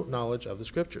thorough knowledge of the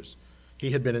Scriptures.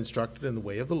 He had been instructed in the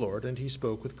way of the Lord, and he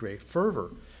spoke with great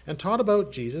fervor, and taught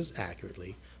about Jesus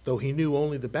accurately, though he knew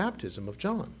only the baptism of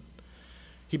John.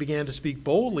 He began to speak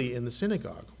boldly in the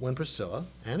synagogue. When Priscilla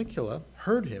and Aquila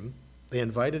heard him, they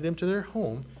invited him to their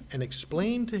home and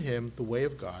explained to him the way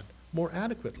of God more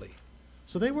adequately.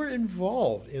 So they were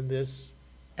involved in this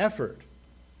effort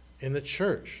in the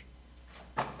church,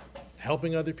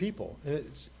 helping other people. And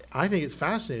I think it's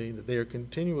fascinating that they are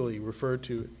continually referred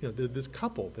to, this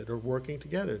couple that are working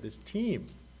together, this team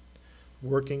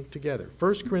working together.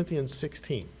 1 Corinthians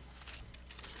 16.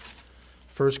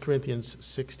 1 Corinthians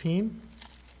 16,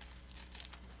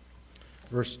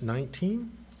 verse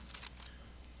 19.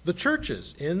 The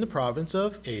churches in the province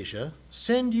of Asia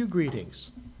send you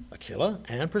greetings. Aquila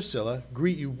and Priscilla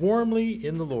greet you warmly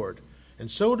in the Lord,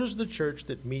 and so does the church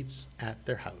that meets at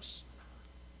their house.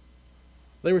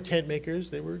 They were tent makers.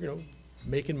 They were,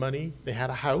 making money. They had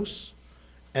a house,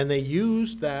 and they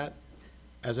used that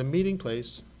as a meeting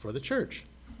place for the church.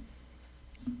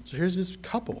 So here's this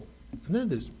couple, and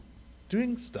they're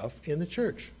doing stuff in the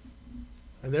church.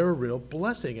 And they're a real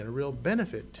blessing and a real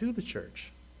benefit to the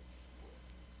church.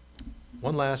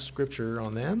 One last scripture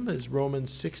on them is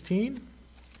Romans 16,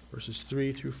 verses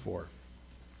 3 through 4.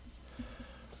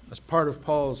 As part of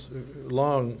Paul's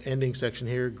long ending section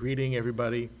here, greeting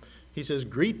everybody, he says,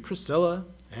 Greet Priscilla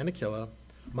and Aquila,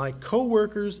 my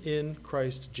co-workers in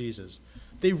Christ Jesus.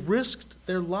 They risked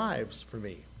their lives for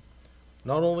me.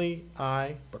 Not only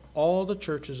I, but all the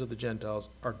churches of the Gentiles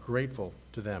are grateful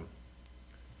to them.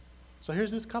 So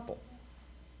here's this couple.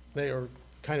 They are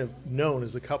kind of known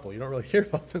as a couple. You don't really hear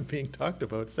about them being talked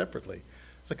about separately.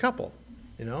 It's a couple,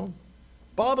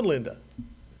 Bob and Linda,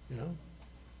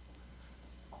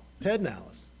 Ted and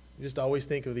Alice. You just always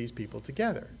think of these people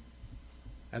together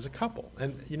as a couple.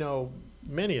 And,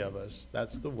 many of us,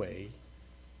 that's the way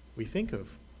we think of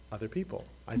other people.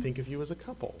 I think of you as a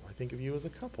couple. I think of you as a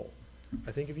couple.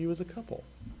 I think of you as a couple.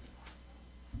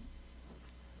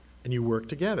 And you work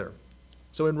together.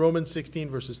 So in Romans 16,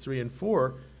 verses 3 and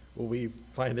 4, what we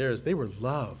find there is they were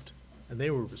loved and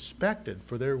they were respected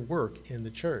for their work in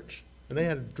the church. And they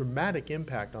had a dramatic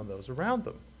impact on those around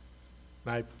them.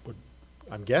 And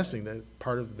I'm guessing that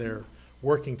part of their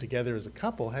working together as a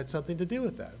couple had something to do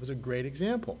with that. It was a great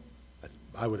example.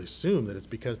 I would assume that it's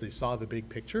because they saw the big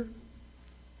picture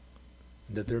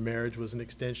and that their marriage was an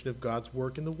extension of God's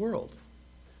work in the world.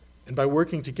 And by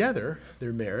working together,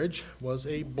 their marriage was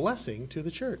a blessing to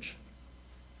the church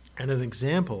and an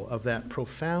example of that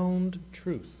profound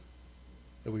truth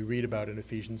that we read about in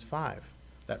Ephesians 5.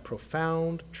 That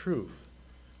profound truth,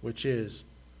 which is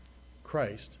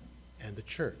Christ and the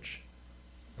church,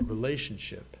 a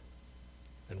relationship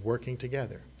and working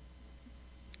together.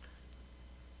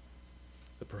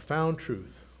 the profound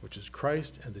truth, which is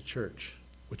Christ and the church,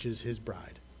 which is his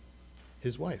bride,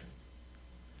 his wife.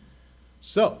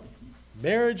 So,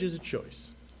 marriage is a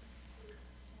choice.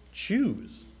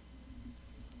 Choose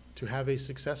to have a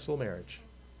successful marriage.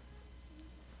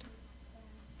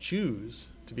 Choose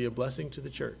to be a blessing to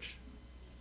the church.